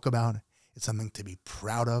talk about. It's something to be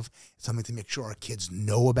proud of. It's something to make sure our kids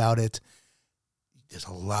know about it. There's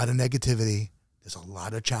a lot of negativity. There's a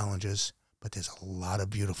lot of challenges, but there's a lot of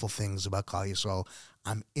beautiful things about Klal Yisrael.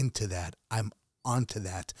 I'm into that. I'm onto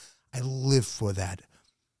that. I live for that.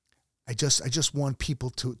 I just want people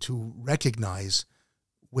to recognize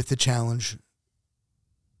with the challenge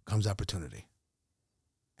comes opportunity.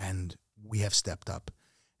 And we have stepped up.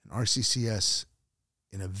 And RCCS,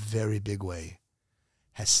 in a very big way,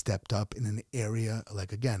 has stepped up in an area,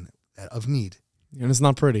 like, again, of need. And it's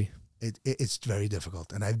not pretty. It's very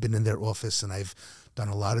difficult. And I've been in their office, and I've done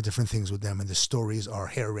a lot of different things with them, and the stories are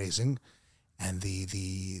hair-raising. And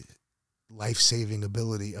the life-saving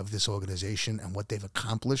ability of this organization and what they've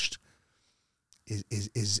accomplished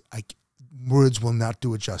is words will not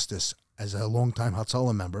do it justice. As a longtime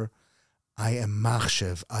Hatzalah member, I am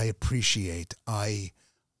machshev, I appreciate, I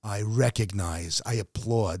recognize, I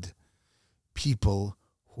applaud people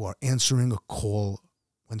who are answering a call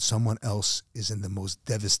when someone else is in the most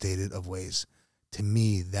devastated of ways. To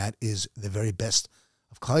me, that is the very best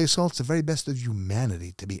of Klal Yisrael. It's the very best of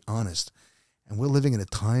humanity, to be honest. And we're living in a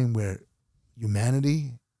time where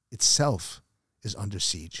humanity itself is under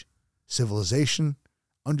siege. Civilization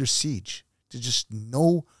under siege. There's just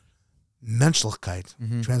no Menschlichkeit.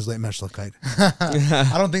 Translate Menschlichkeit.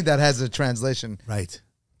 I don't think that has a translation. Right.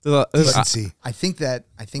 Decency. I think that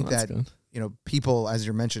good. People, as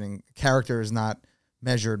you're mentioning, character is not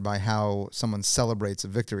measured by how someone celebrates a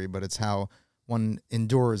victory, but it's how one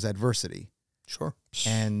endures adversity. Sure.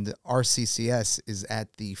 And RCCS is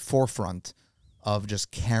at the forefront of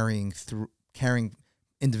just carrying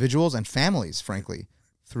individuals and families, frankly,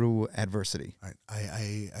 through adversity. Right.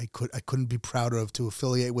 I couldn't be prouder to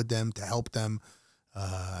affiliate with them, to help them.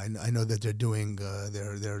 I know that they're doing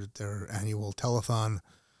their annual telethon,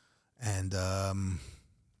 and I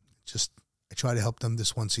try to help them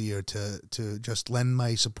this once a year to just lend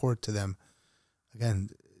my support to them. Again,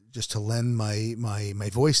 just to lend my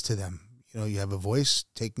voice to them. You have a voice,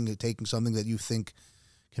 taking something that you think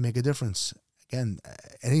can make a difference. Again,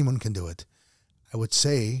 anyone can do it. I would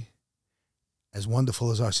say, as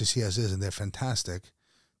wonderful as RCCS is, and they're fantastic,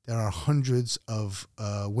 there are hundreds of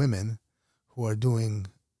women who are doing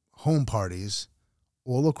home parties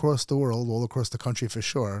all across the world, all across the country for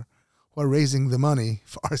sure, who are raising the money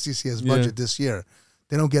for RCCS budget this year.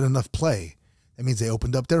 They don't get enough play. That means they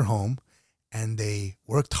opened up their home and they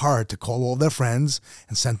worked hard to call all their friends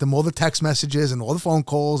and sent them all the text messages and all the phone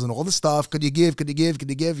calls and all the stuff. Could you give? Could you give? Could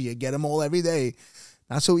you give? You get them all every day.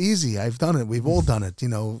 Not so easy. I've done it. We've all done it,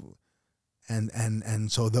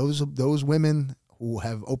 And so those women who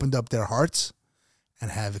have opened up their hearts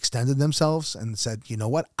and have extended themselves and said, you know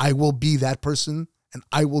what, I will be that person and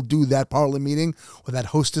I will do that parlor meeting or that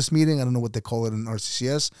hostess meeting. I don't know what they call it in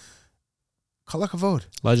RCCS. Kol hakavod.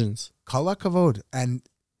 Legends. Kol hakavod. And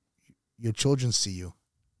your children see you.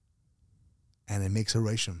 And it makes a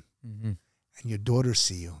reshim. And your daughters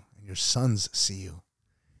see you. And your sons see you.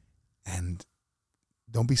 And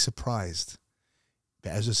don't be surprised.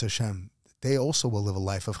 Be'ezus Hashem, they also will live a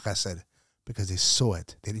life of chesed because they saw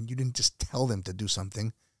it. You didn't just tell them to do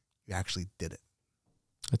something. You actually did it.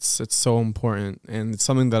 It's so important, and it's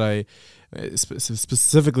something that I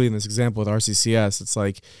specifically in this example with RCCS. It's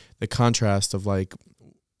like the contrast of what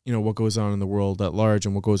goes on in the world at large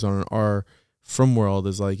and what goes on in our from world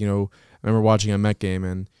is like, I remember watching a Met game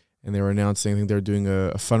and they were announcing, I think they were doing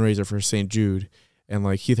a fundraiser for St. Jude, and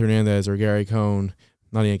like Keith Hernandez or Gary Cohn,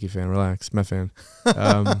 not a Yankee fan, relax, Met fan.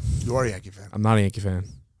 You are a Yankee fan. I'm not a Yankee fan.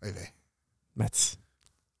 Maybe. Mets.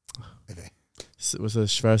 Maybe. Was it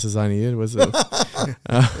Schwarz Zaynid? Was it?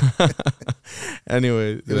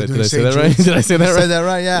 Anyway, did I say that right? Did I say that right? Said that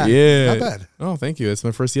right, yeah. Yeah. Not bad. Oh, thank you. It's my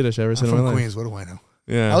first Yiddish I ever said in my from life. Queens. What do I know?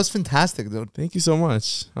 Yeah. That was fantastic, dude. Thank you so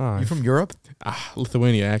much. Oh, You from Europe?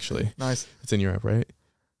 Lithuania, actually. Nice. It's in Europe, right?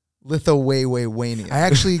 Lithuania. I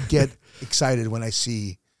actually get excited when I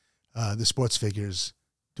see the sports figures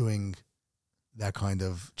doing that kind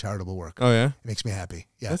of charitable work. Oh, yeah? It makes me happy.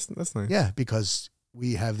 Yeah. That's nice. Yeah, because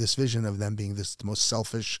we have this vision of them being the most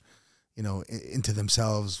selfish, into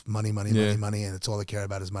themselves, money, and it's all they care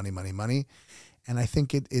about is money. And I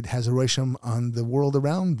think it has a reshim on the world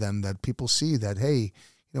around them that people see that, hey,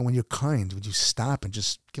 when you're kind, would you stop and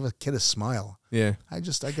just give a kid a smile? Yeah. I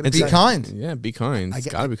get Be kind. Yeah, be kind. It's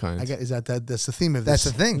got to be kind. That's the theme of this.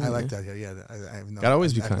 That's the thing. I like that. Yeah. Gotta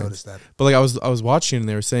always be I've kind. noticed that. But like I was watching and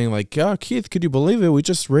they were saying like, yeah, Keith, could you believe it? We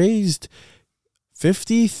just raised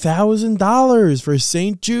 $50,000 for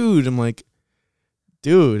St. Jude. I'm like,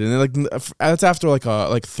 dude, and then like that's after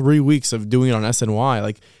like 3 weeks of doing it on SNY.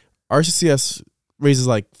 Like RCCS raises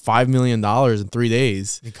like $5 million in 3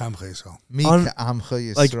 days. Like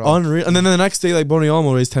unreal. And then the next day, like Boni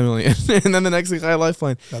Olmo raised $10 million, and then the next day, Chai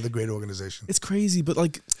Lifeline. Another great organization. It's crazy, but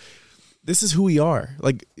like, this is who we are.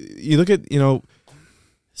 Like, you look at,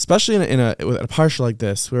 especially in a parsha like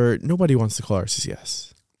this, where nobody wants to call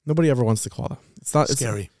RCCS. Nobody ever wants to call them. It's not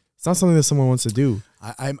scary. It's not something that someone wants to do.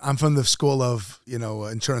 I'm from the school of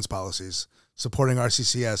insurance policies. Supporting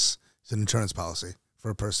RCCS is an insurance policy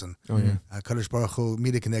for a person. Oh yeah. Kadosh Baruch Hu,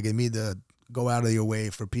 mida keneged mida, go out of your way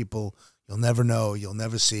for people you'll never know, you'll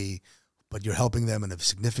never see, but you're helping them in a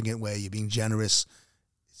significant way. You're being generous.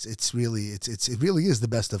 It really is the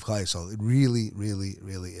best of Chai Yisrael. It really, really,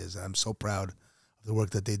 really is. I'm so proud of the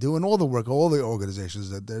work that they do and all the organizations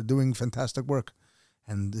that they're doing fantastic work,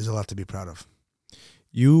 and there's a lot to be proud of.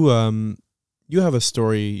 You have a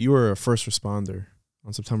story. You were a first responder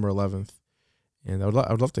on September 11th, and I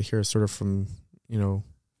would love to hear sort of from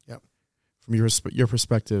from your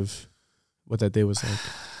perspective what that day was like.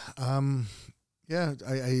 Yeah,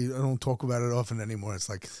 I don't talk about it often anymore. It's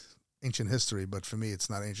like ancient history, but for me, it's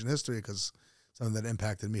not ancient history because something that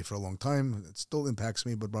impacted me for a long time. It still impacts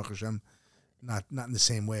me, but Baruch Hashem, not in the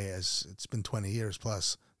same way as it's been 20 years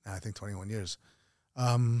plus. Now I think 21 years.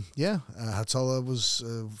 Hatzalah was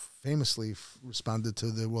famously responded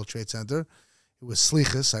to the World Trade Center. It was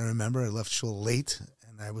Slichus, I remember. I left shul late,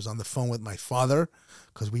 and I was on the phone with my father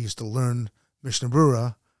because we used to learn Mishnah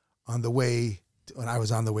Brura when I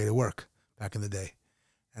was on the way to work back in the day.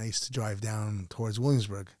 And I used to drive down towards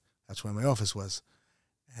Williamsburg. That's where my office was.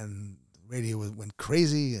 And the radio went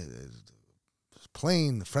crazy. It was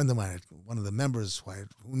playing. A friend of mine, one of the members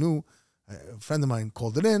who knew, a friend of mine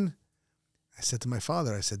called it in. I said to my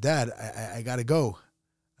father, I said, Dad, I got to go.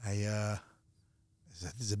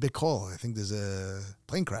 There's a big call. I think there's a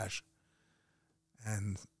plane crash.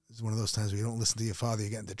 And it's one of those times where you don't listen to your father, you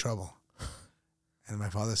get into trouble. And my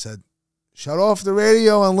father said, shut off the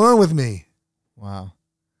radio and learn with me. Wow.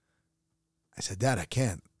 I said, Dad, I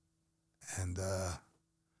can't. And I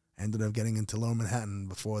ended up getting into Lower Manhattan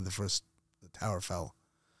before the tower fell.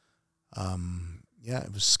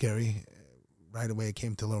 It was scary. Right away, it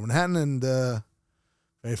came to Lower Manhattan, and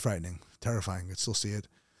very frightening, terrifying. I could still see it.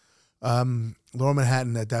 Lower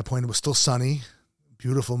Manhattan, at that point, it was still sunny.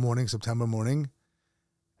 Beautiful morning, September morning.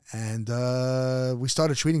 And we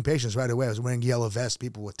started treating patients right away. I was wearing yellow vests.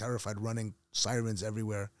 People were terrified, running, sirens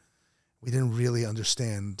everywhere. We didn't really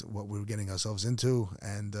understand what we were getting ourselves into.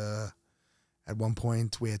 And at one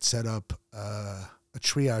point, we had set up a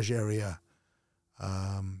triage area.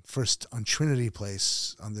 First on Trinity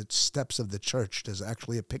Place, on the steps of the church, there's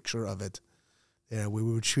actually a picture of it. There, we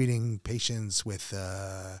were treating patients with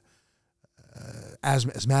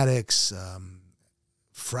asthmatics,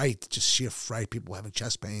 fright, just sheer fright, people having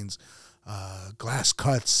chest pains, glass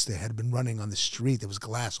cuts. They had been running on the street. There was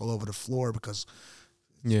glass all over the floor because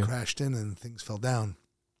it crashed in and things fell down.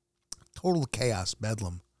 Total chaos,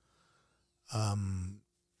 bedlam. And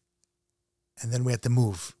then we had to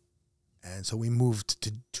move. And so we moved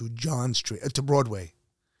to John Street, to Broadway.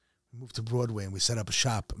 We moved to Broadway, and we set up a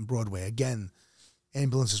shop on Broadway. Again,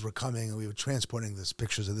 ambulances were coming, and we were transporting this,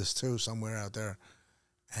 pictures of this too, somewhere out there.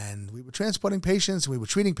 And we were transporting patients, and we were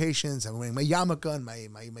treating patients. I was wearing my yarmulke and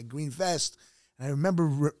my green vest. And I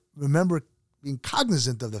remember being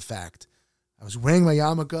cognizant of the fact I was wearing my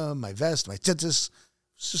yarmulke, my vest, my tzitzis. It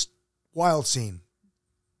was just a wild scene.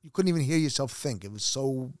 You couldn't even hear yourself think. It was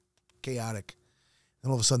so chaotic. Then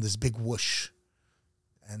all of a sudden, this big whoosh.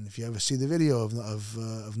 And if you ever see the video of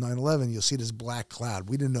 9/11, you'll see this black cloud.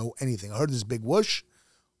 We didn't know anything. I heard this big whoosh.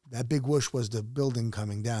 That big whoosh was the building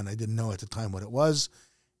coming down. I didn't know at the time what it was.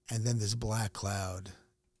 And then this black cloud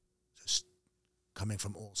just coming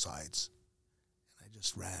from all sides. And I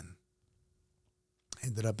just ran. I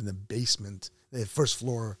ended up in the basement, the first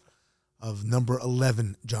floor of number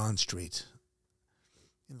 11 John Street,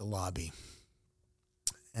 in the lobby.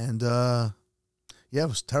 And, it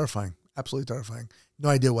was terrifying, absolutely terrifying. No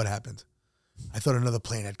idea what happened. I thought another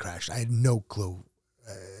plane had crashed. I had no clue.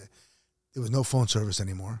 There was no phone service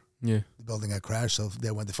anymore. Yeah. The building had crashed, so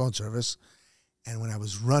there went the phone service. And when I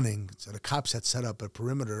was running, so the cops had set up a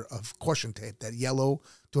perimeter of caution tape, that yellow,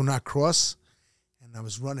 do not cross. And I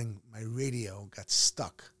was running, my radio got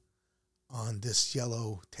stuck on this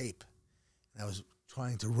yellow tape. And I was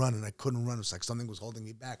trying to run, and I couldn't run. It was like something was holding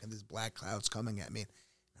me back, and this black cloud's coming at me.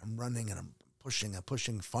 I'm running, and I'm pushing.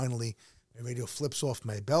 Finally, my radio flips off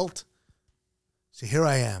my belt. So here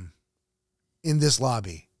I am in this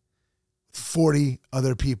lobby with 40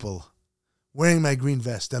 other people wearing my green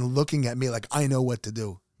vest and looking at me like I know what to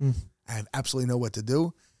do. I have absolutely know what to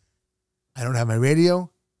do. I don't have my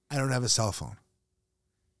radio. I don't have a cell phone.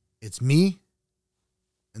 It's me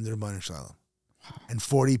and the Rebbeinu Shalom. And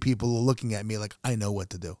 40 people are looking at me like I know what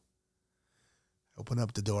to do. I open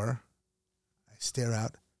up the door. I stare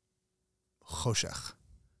out. Choshech.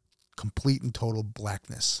 Complete and total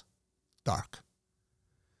blackness. Dark.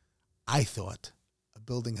 I thought a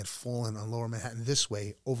building had fallen on Lower Manhattan this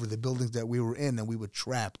way over the buildings that we were in, and we were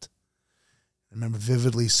trapped. I remember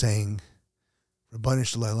vividly saying, Rebbeinu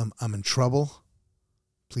Shalom, I'm in trouble.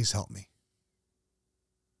 Please help me.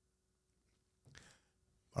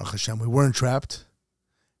 Baruch Hashem, we weren't trapped.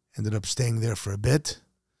 Ended up staying there for a bit.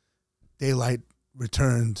 Daylight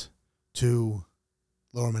returned to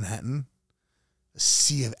Lower Manhattan. A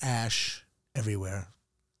sea of ash everywhere.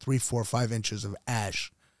 3, 4, 5 inches of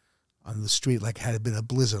ash on the street like had it been a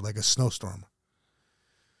blizzard, like a snowstorm.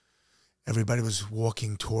 Everybody was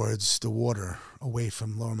walking towards the water, away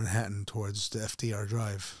from Lower Manhattan, towards the FDR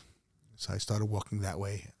Drive. So I started walking that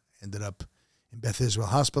way. Ended up in Beth Israel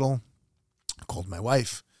Hospital. I called my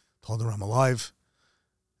wife, told her I'm alive.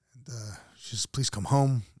 And she says, please come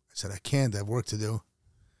home. I said, I can't. I have work to do.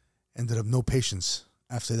 Ended up no patients.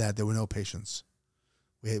 After that, there were no patients.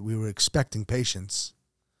 We were expecting patients,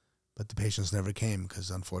 but the patients never came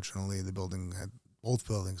because, unfortunately, both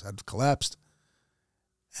buildings had collapsed.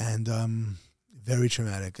 And very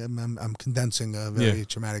traumatic. I'm condensing a very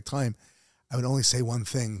traumatic time. I would only say one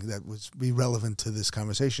thing that would be relevant to this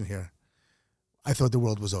conversation here. I thought the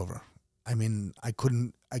world was over. I mean, I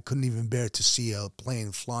couldn't even bear to see a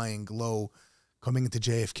plane flying low, coming into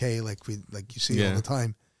JFK like you see all the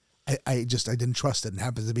time. I didn't trust it. And it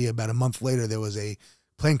happened to be about a month later, there was a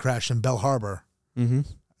plane crash in Bell Harbor. Mm-hmm.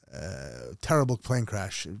 Terrible plane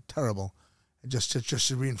crash. Terrible.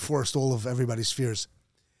 Just reinforced all of everybody's fears.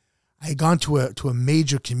 I had gone to a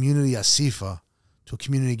major community asifa, to a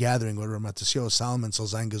community gathering where Ramat Salman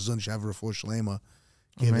Salzain Gazun Shavar for Shalema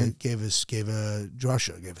gave a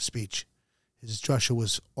drasha, gave a speech. His drasha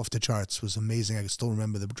was off the charts, was amazing. I can still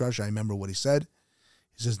remember the drasha. I remember what he said.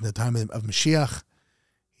 He says, in the time of Mashiach,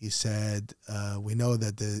 he said, we know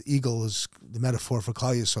that the eagle is the metaphor for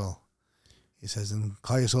Klal Yisrael. He says, and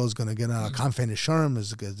Klal Yisrael is going to get on a Kanfei Nesharim, as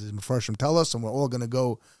the Mefarshim tell us, and we're all going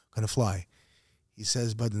to fly. He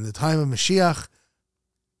says, but in the time of Mashiach,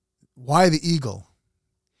 why the eagle?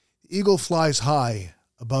 The eagle flies high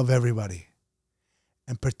above everybody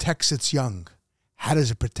and protects its young. How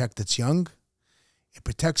does it protect its young? It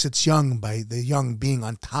protects its young by the young being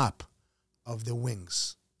on top of the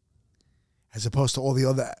wings, as opposed to all the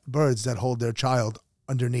other birds that hold their child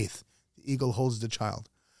underneath. The eagle holds the child.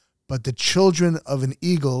 But the children of an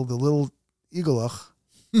eagle, the little eaglech,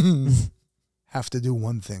 have to do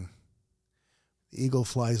one thing. The eagle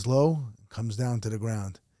flies low and comes down to the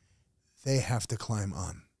ground. They have to climb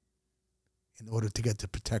on in order to get the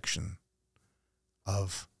protection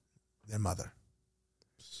of their mother.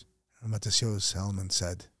 Ramat Salman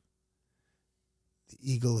said, the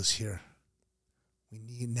eagle is here.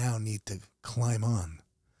 We now need to climb on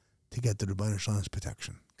to get the Rebbeinu Shalom's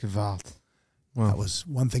protection. Gewalt. Wow. That was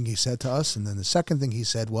one thing he said to us. And then the second thing he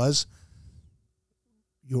said was,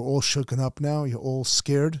 you're all shooken up now. You're all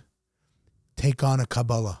scared. Take on a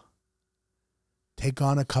Kabbalah. Take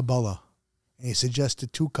on a Kabbalah. And he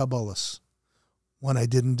suggested 2 Kabbalahs. One I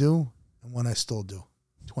didn't do and one I still do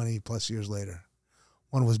 20 plus years later.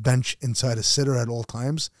 One was bench inside a sitter at all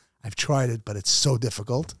times. I've tried it, but it's so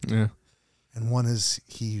difficult. Yeah. And one is,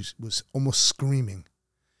 he was almost screaming,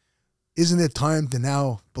 isn't it time to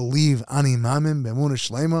now believe Ani Mamim B'emunah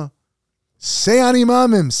Shlema? Say Ani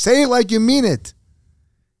Mamim. Say it like you mean it.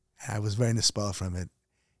 And I was very nispal from it.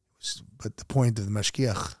 But the point of the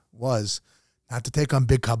Mashkiach was not to take on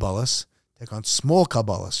big Kabbalahs, take on small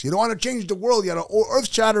Kabbalahs. You don't want to change the world. You had an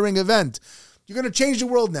earth-shattering event. You're going to change the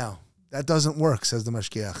world now. That doesn't work, says the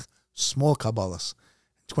Mashkiach. Small Kabbalahs.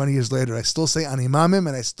 20 years later, I still say Ani Mamim,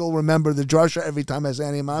 and I still remember the drasha every time I say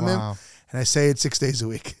Ani Mamim. Wow. And I say it 6 days a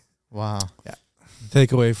week. Wow. Yeah.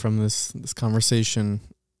 Takeaway from this conversation,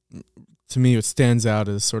 to me, what stands out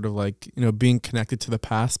is sort of like, being connected to the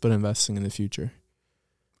past but investing in the future.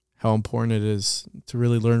 How important it is to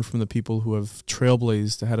really learn from the people who have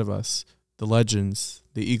trailblazed ahead of us, the legends,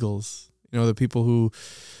 the eagles, the people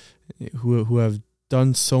who have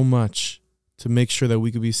done so much to make sure that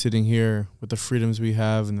we could be sitting here with the freedoms we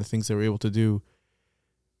have and the things that we're able to do.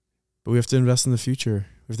 But we have to invest in the future.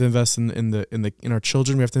 We have to invest in our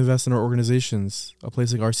children. We have to invest in our organizations. A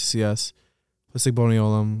place like RCCS, a place like Boni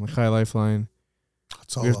Olam, like Chai Lifeline,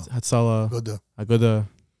 Hatzalah, Aguda.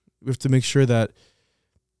 We have to make sure that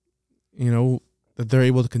that they're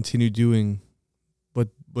able to continue doing what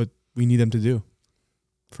we need them to do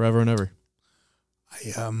forever and ever.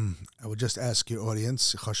 I would just ask your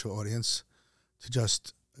audience, Chashuv audience, to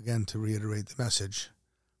just, again, to reiterate the message.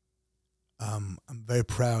 I'm very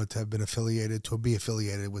proud to be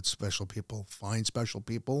affiliated with special people, find special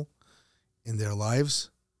people in their lives.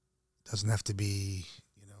 Doesn't have to be,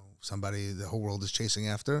 somebody the whole world is chasing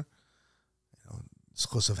after. It's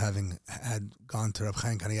close of having gone to Reb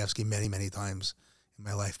Chaim Kanievsky many, many times in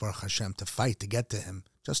my life, Baruch Hashem, to fight to get to him,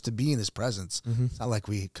 just to be in his presence. It's not like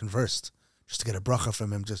we conversed, just to get a bracha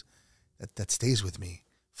from him. Just that stays with me.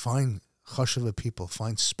 Find chashuva people,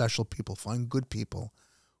 find special people, find good people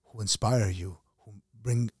who inspire you, who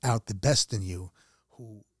bring out the best in you,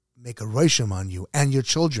 who make a rosham on you and your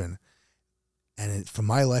children. And for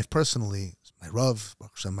my life personally, my Rav,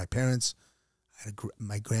 my parents,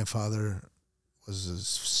 my grandfather was a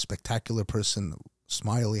spectacular person,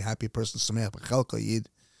 smiley, happy person.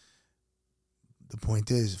 The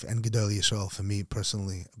point is, and Gedol Yisrael, for me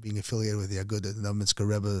personally, being affiliated with the Agudas, the Mitzvah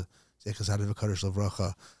Rebbe,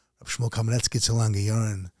 Shmuel Kamenetsky Tzalanga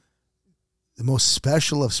Yarn, the most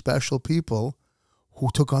special of special people who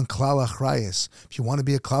took on Klal Achrayus. If you want to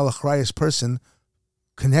be a Klal Achrayus person,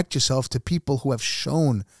 connect yourself to people who have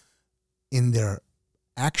shown in their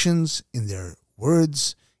actions, in their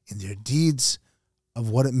words, in their deeds, of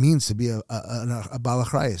what it means to be a Baal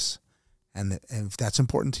Achrayus. And if that's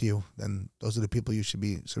important to you, then those are the people you should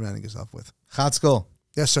be surrounding yourself with. Chaskel.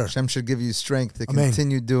 Yes, sir. Hashem should give you strength to Amen.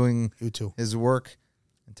 continue doing You too. his work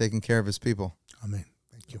and taking care of his people. Amen.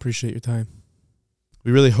 Thank you. Appreciate your time.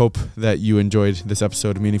 We really hope that you enjoyed this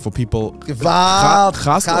episode of Meaningful People. Gewalt,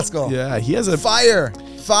 Chaskel. Yeah, he has a fire.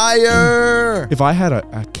 If I had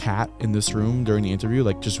a cat in this room during the interview,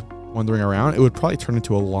 like just wandering around, it would probably turn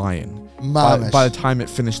into a lion by the time it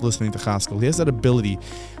finished listening to Chaskel. He has that ability.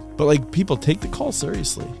 But like, people take the call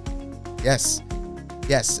seriously. Yes.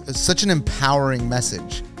 It's such an empowering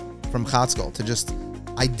message from Chaskel to just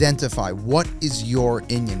identify what is your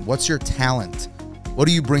inyan, what's your talent, what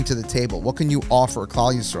do you bring to the table, what can you offer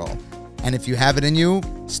Klal Yisrael, and if you have it in you,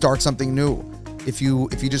 start something new. If you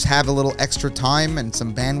just have a little extra time and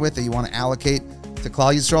some bandwidth that you want to allocate to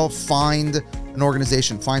Klal Yisrael, find an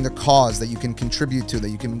organization, find a cause that you can contribute to, that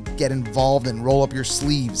you can get involved and roll up your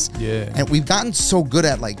sleeves. Yeah. And we've gotten so good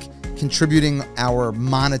at like contributing our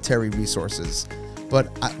monetary resources. But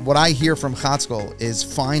what I hear from Chaskel is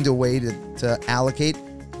find a way to allocate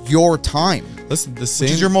your time. Listen, which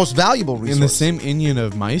is your most valuable resource. In the same inyan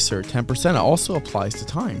of Meiser, 10% also applies to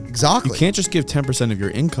time. Exactly. You can't just give 10% of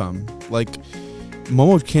your income. Like,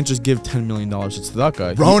 Momo can't just give $10 million to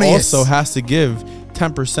tzedakah. He also has to give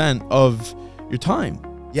 10% of your time.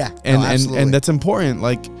 Yeah. And that's important.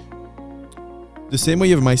 Like, the same way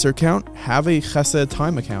you have a Meiser account, have a Chesed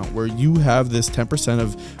time account where you have this 10%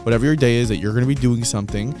 of whatever your day is that you're going to be doing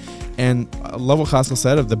something. And I love what Chaskel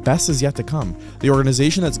said of the best is yet to come. The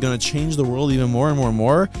organization that's going to change the world even more and more and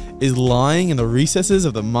more is lying in the recesses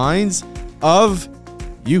of the minds of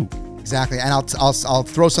you. Exactly. And I'll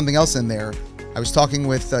throw something else in there. I was talking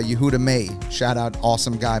with Yehuda May. Shout out,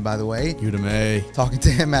 awesome guy, by the way. Yehuda May. Talking to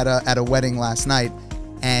him at a wedding last night.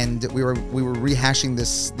 And we were rehashing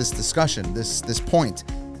this discussion, this point.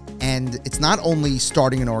 And it's not only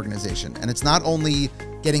starting an organization, and it's not only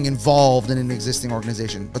getting involved in an existing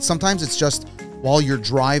organization, but sometimes it's just while you're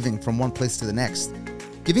driving from one place to the next,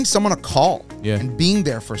 giving someone a call and being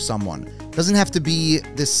there for someone. It doesn't have to be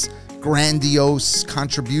this grandiose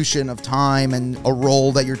contribution of time and a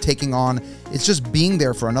role that you're taking on. It's just being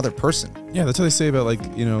there for another person. Yeah, that's what they say about, like,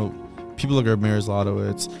 people like Reb Meir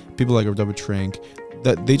Zlotowitz, people like Reb David Trank,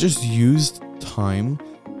 that they just used time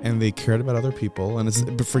and they cared about other people.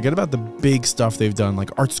 And but forget about the big stuff they've done, like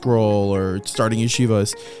Art Scroll or starting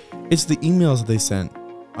yeshivas. It's the emails that they sent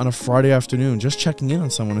on a Friday afternoon, just checking in on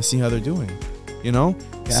someone to see how they're doing, Yeah.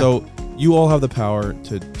 So you all have the power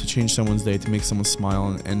to change someone's day, to make someone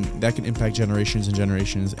smile, and that can impact generations and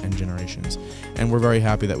generations and generations. And we're very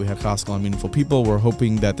happy that we had Chaskel on Meaningful People. We're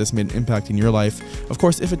hoping that this made an impact in your life. Of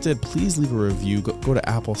course, if it did, please leave a review. Go to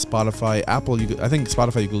Apple, Spotify. I think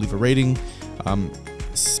Spotify, you can leave a rating. Apple,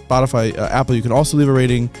 you can also leave a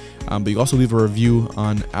rating, but you can also leave a review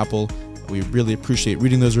on Apple. We really appreciate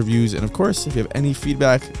reading those reviews. And of course, if you have any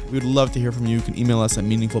feedback, we would love to hear from you. You can email us at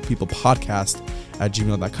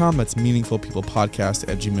meaningfulpeoplepodcast@gmail.com. That's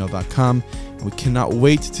meaningfulpeoplepodcast@gmail.com. And we cannot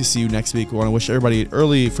wait to see you next week. We want to wish everybody an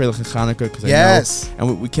early Freilich and Hanukkah, because I know,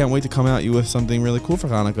 and we can't wait to come at you with something really cool for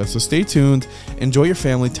Hanukkah. So stay tuned. Enjoy your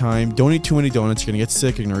family time. Don't eat too many donuts. You're going to get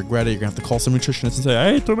sick. You're going to regret it. You're going to have to call some nutritionists and say,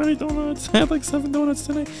 I ate too many donuts. I had like 7 donuts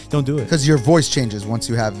tonight. Don't do it. Because your voice changes once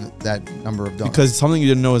you have that number of donuts. Because something you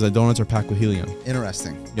didn't know is that donuts are packed with helium.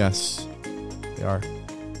 Interesting. Yes, they are.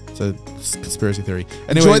 It's a conspiracy theory.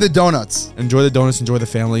 Anyway, enjoy the donuts. Enjoy the donuts. Enjoy the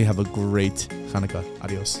family. Have a great Hanukkah.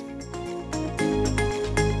 Adios.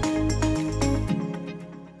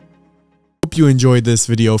 hope you enjoyed this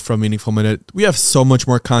video from Meaningful Minute. We have so much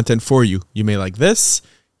more content for you. You may like this.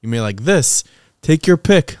 You may like this. Take your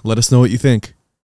pick. Let us know what you think.